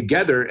piece it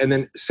together. And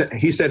then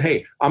he said,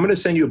 hey, I'm going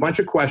to send you a bunch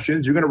of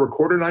questions. You're going to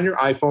record it on your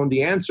iPhone,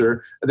 the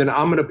answer, and then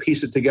I'm going to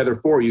piece it together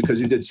for you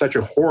because you did such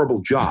a horrible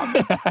job,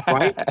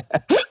 right?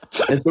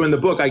 And so in the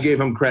book, I gave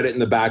him credit in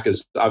the back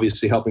as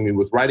obviously helping me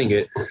with writing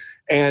it.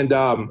 And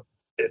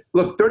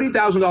look,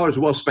 $30,000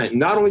 well spent.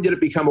 Not only did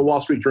it become a Wall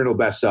Street Journal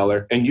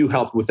bestseller, and you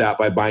helped with that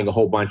by buying a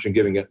whole bunch and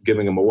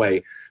giving them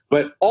away,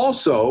 but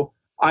also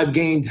I've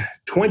gained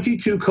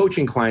 22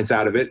 coaching clients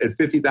out of it at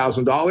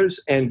 $50,000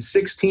 and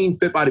 16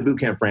 Fit Body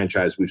Bootcamp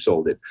franchise we've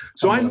sold it.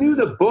 So I knew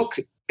the book,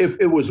 if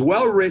it was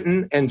well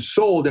written and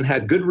sold and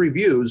had good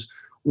reviews,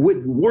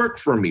 would work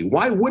for me.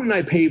 Why wouldn't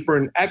I pay for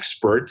an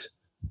expert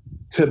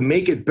to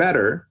make it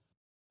better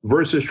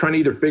versus trying to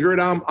either figure it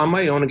out on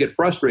my own and get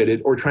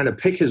frustrated or trying to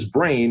pick his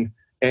brain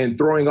and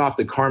throwing off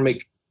the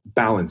karmic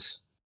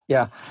balance?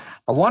 Yeah.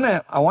 I want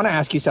to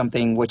ask you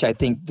something, which I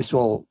think this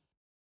will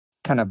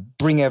kind of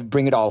bring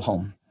it all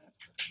home.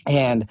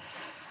 And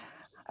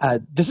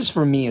this is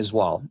for me as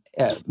well.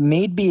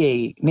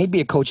 Maybe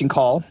a coaching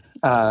call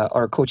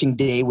or a coaching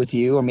day with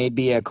you, or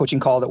maybe a coaching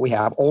call that we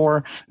have,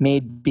 or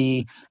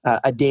maybe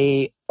a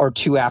day or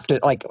two after,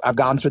 like I've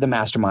gone through the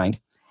mastermind.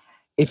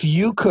 If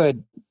you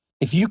could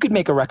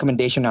make a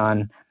recommendation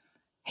on,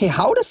 hey,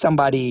 how does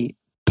somebody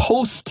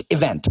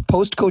post-event,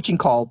 post-coaching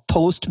call,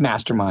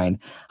 post-mastermind,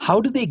 how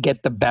do they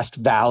get the best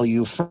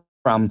value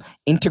from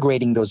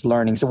integrating those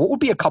learnings? So what would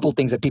be a couple of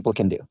things that people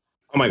can do?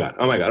 Oh my God.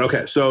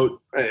 Okay.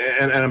 So,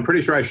 and I'm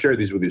pretty sure I shared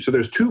these with you. So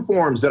there's 2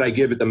 forms that I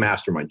give at the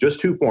mastermind,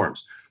 just 2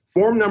 forms.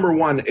 Form number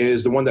 1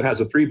 is the one that has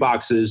the 3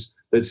 boxes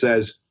that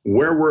says,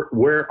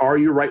 where are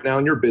you right now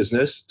in your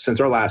business since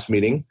our last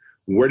meeting?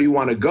 Where do you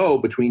want to go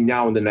between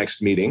now and the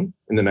next meeting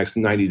in the next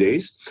 90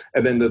 days?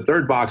 And then the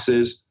 3rd box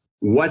is,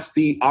 what's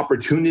the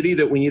opportunity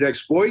that we need to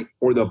exploit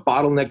or the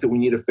bottleneck that we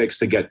need to fix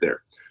to get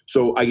there?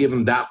 So I give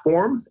them that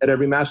form at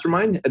every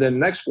mastermind. And then the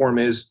next form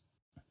is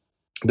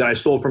that I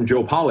stole from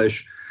Joe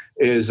Polish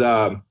is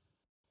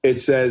it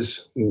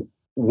says,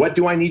 what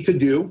do I need to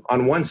do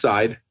on one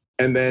side?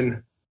 And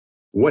then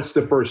what's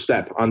the first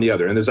step on the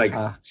other? And there's like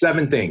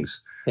 7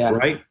 things,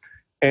 right?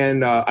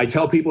 And I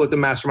tell people at the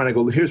mastermind, I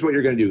go, here's what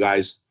you're going to do,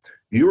 guys.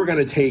 You are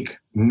going to take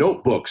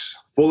notebooks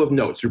full of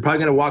notes. You're probably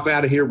going to walk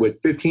out of here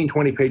with 15,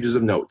 20 pages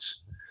of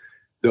notes.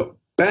 The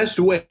best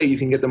way you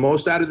can get the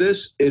most out of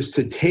this is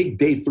to take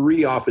day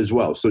 3 off as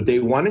well. So day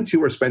 1 and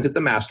 2 are spent at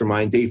the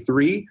mastermind. Day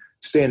 3,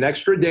 stay an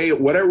extra day,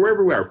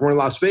 wherever we are. If we're in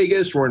Las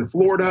Vegas, we're in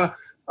Florida,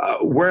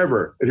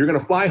 wherever. If you're going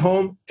to fly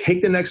home,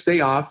 take the next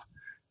day off.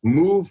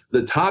 Move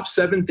the top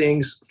 7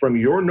 things from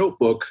your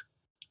notebook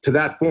to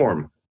that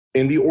form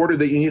in the order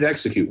that you need to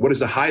execute. What is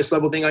the highest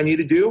level thing I need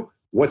to do?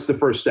 What's the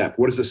first step?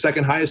 What is the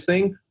second highest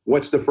thing?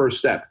 What's the first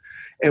step?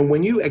 And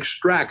when you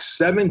extract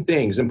 7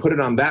 things and put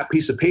it on that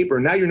piece of paper,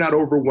 now you're not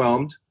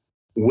overwhelmed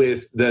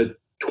with the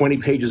 20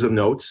 pages of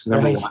notes,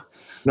 number 1.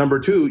 Number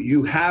 2,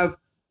 you have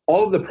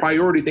all of the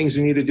priority things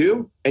you need to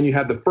do, and you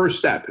have the first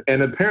step.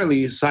 And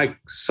apparently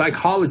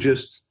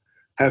psychologists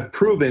have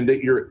proven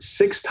that you're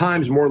 6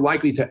 times more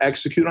likely to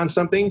execute on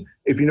something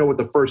if you know what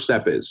the first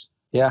step is.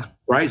 Yeah.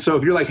 Right? So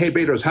if you're like, hey,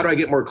 Bedros, how do I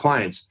get more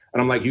clients?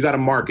 And I'm like, you got to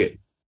market.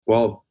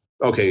 Well,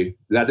 okay,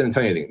 that didn't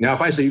tell you anything. Now,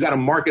 if I say you got to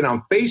market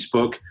on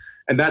Facebook,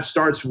 and that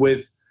starts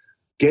with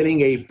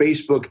getting a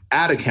Facebook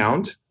ad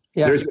account,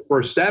 there's the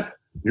first step.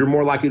 You're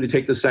more likely to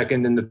take the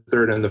second and the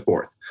third and the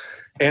fourth.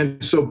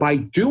 And so by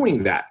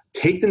doing that,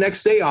 take the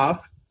next day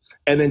off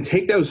and then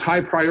take those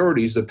high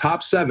priorities, the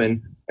top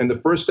 7 and the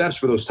first steps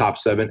for those top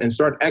 7 and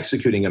start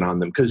executing it on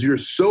them because you're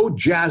so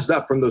jazzed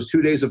up from those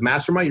 2 days of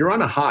mastermind. You're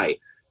on a high.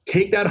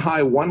 Take that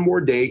high one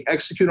more day,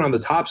 execute on the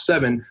top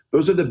 7.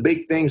 Those are the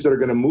big things that are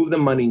going to move the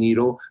money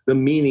needle, the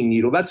meaning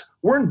needle.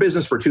 We're in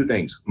business for 2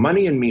 things,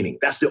 money and meaning.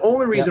 That's the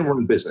only reason we're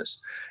in business.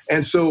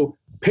 And so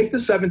pick the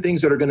 7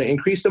 things that are going to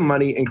increase the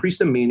money, increase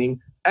the meaning,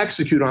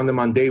 execute on them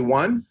on day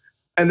 1.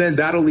 And then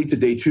that'll lead to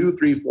day 2,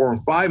 3, 4,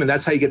 and 5. And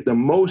that's how you get the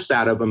most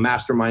out of a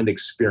mastermind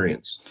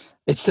experience.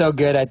 It's so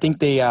good. I think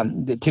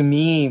to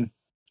me,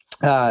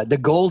 the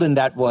gold in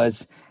that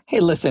was,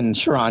 hey, listen,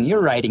 Sharon,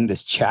 you're writing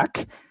this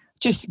check.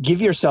 Just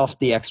give yourself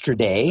the extra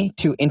day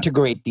to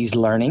integrate these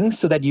learnings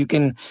so that you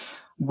can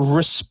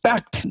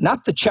respect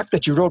not the check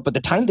that you wrote, but the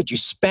time that you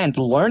spent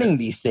learning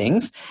these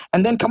things,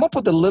 and then come up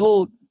with a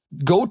little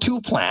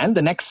go-to plan,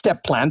 the next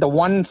step plan, the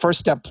one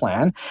first step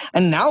plan.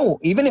 And now,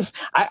 even if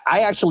I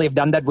actually have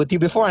done that with you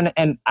before,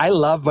 and I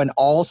love when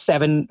all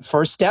 7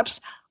 first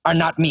steps are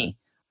not me.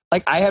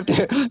 Like I have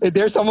to,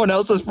 there's someone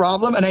else's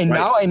problem. And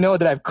now I know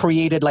that I've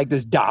created like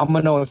this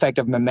domino effect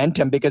of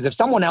momentum because if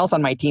someone else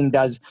on my team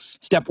does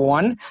step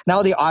 1,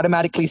 now they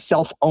automatically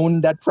self-own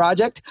that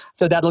project.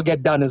 So that'll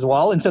get done as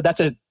well. And so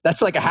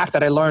that's like a hack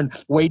that I learned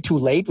way too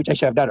late, which I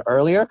should have done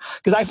earlier.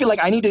 Because I feel like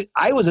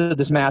I was at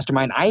this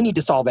mastermind. I need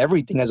to solve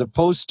everything as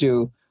opposed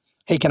to,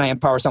 hey, can I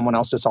empower someone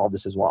else to solve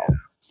this as well?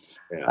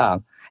 Yeah.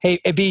 Hey,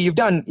 B, you're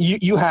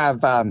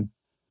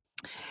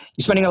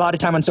spending a lot of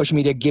time on social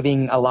media,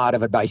 giving a lot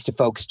of advice to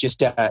folks,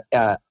 just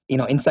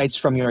insights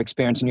from your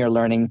experience and your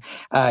learning.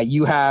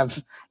 You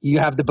have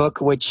the book,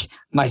 which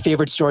my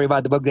favorite story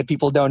about the book that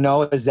people don't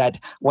know is that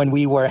when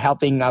we were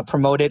helping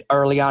promote it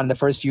early on in the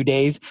first few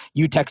days,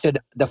 you texted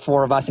the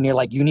 4 of us and you're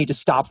like, you need to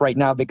stop right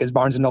now because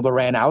Barnes & Noble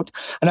ran out.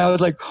 And I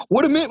was like,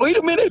 wait a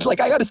minute.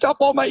 Like I got to stop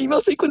all my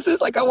email sequences.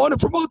 Like I want to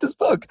promote this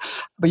book.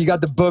 But you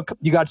got the book,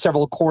 you got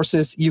several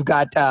courses, you've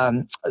got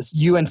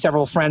you and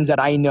several friends that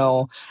I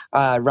know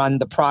run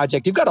the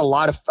project. You've got a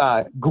lot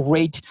of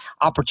great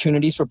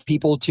opportunities for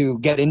people to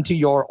get into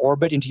your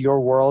orbit, into your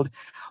world.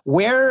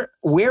 Where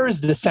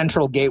is the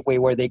central gateway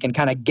where they can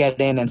kind of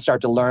get in and start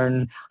to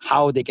learn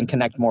how they can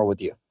connect more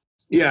with you?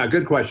 Yeah,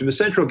 good question. The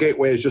central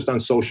gateway is just on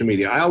social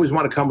media. I always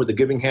want to come with the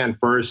giving hand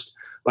first.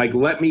 Like,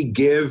 let me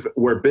give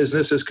where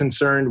business is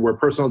concerned, where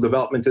personal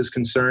development is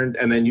concerned,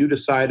 and then you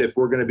decide if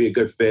we're going to be a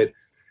good fit,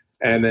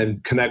 and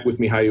then connect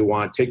with me how you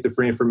want. Take the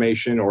free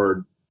information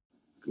or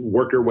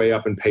work your way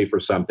up and pay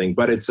for something.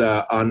 But it's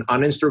on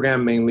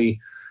Instagram mainly,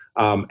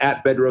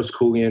 at Bedros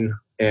Keuilian.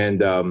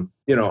 And,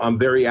 I'm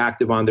very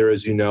active on there,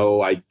 as you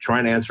know. I try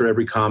and answer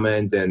every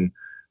comment and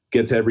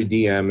get to every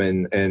DM.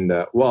 And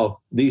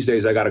these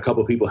days I got a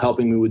couple of people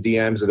helping me with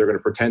DMs and they're going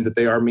to pretend that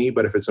they are me.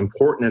 But if it's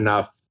important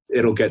enough,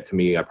 it'll get to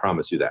me. I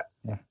promise you that.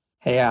 Yeah.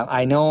 Hey,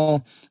 I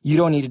know you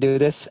don't need to do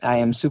this. I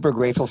am super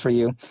grateful for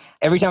you.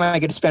 Every time I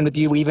get to spend with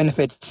you, even if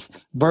it's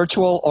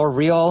virtual or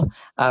real,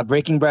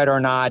 breaking bread or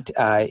not,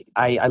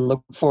 I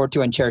look forward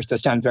to and cherish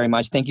those times very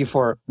much. Thank you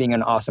for being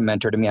an awesome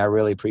mentor to me. I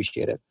really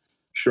appreciate it.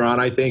 Sharon,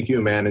 I thank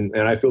you, man. And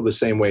I feel the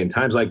same way. In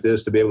times like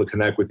this, to be able to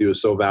connect with you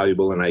is so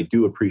valuable. And I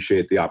do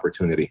appreciate the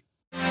opportunity.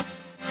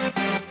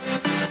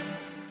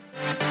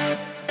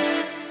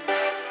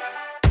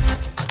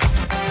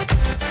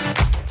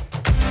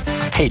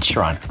 Hey,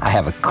 Sharon, I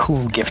have a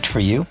cool gift for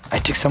you. I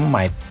took some of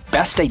my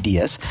best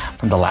ideas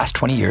from the last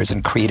 20 years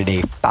and created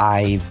a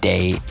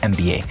 5-day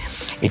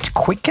MBA. It's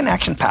quick and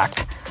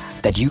action-packed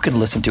that you can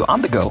listen to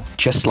on the go,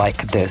 just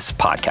like this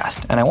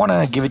podcast. And I want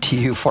to give it to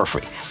you for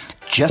free,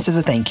 just as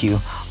a thank you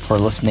for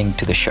listening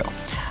to the show.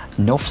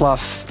 No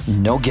fluff,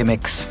 no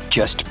gimmicks,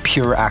 just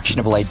pure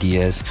actionable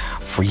ideas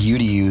for you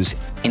to use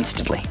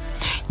instantly.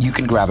 You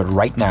can grab it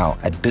right now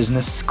at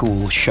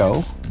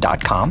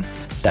businessschoolshow.com.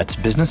 That's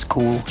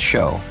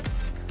businessschoolshow.com.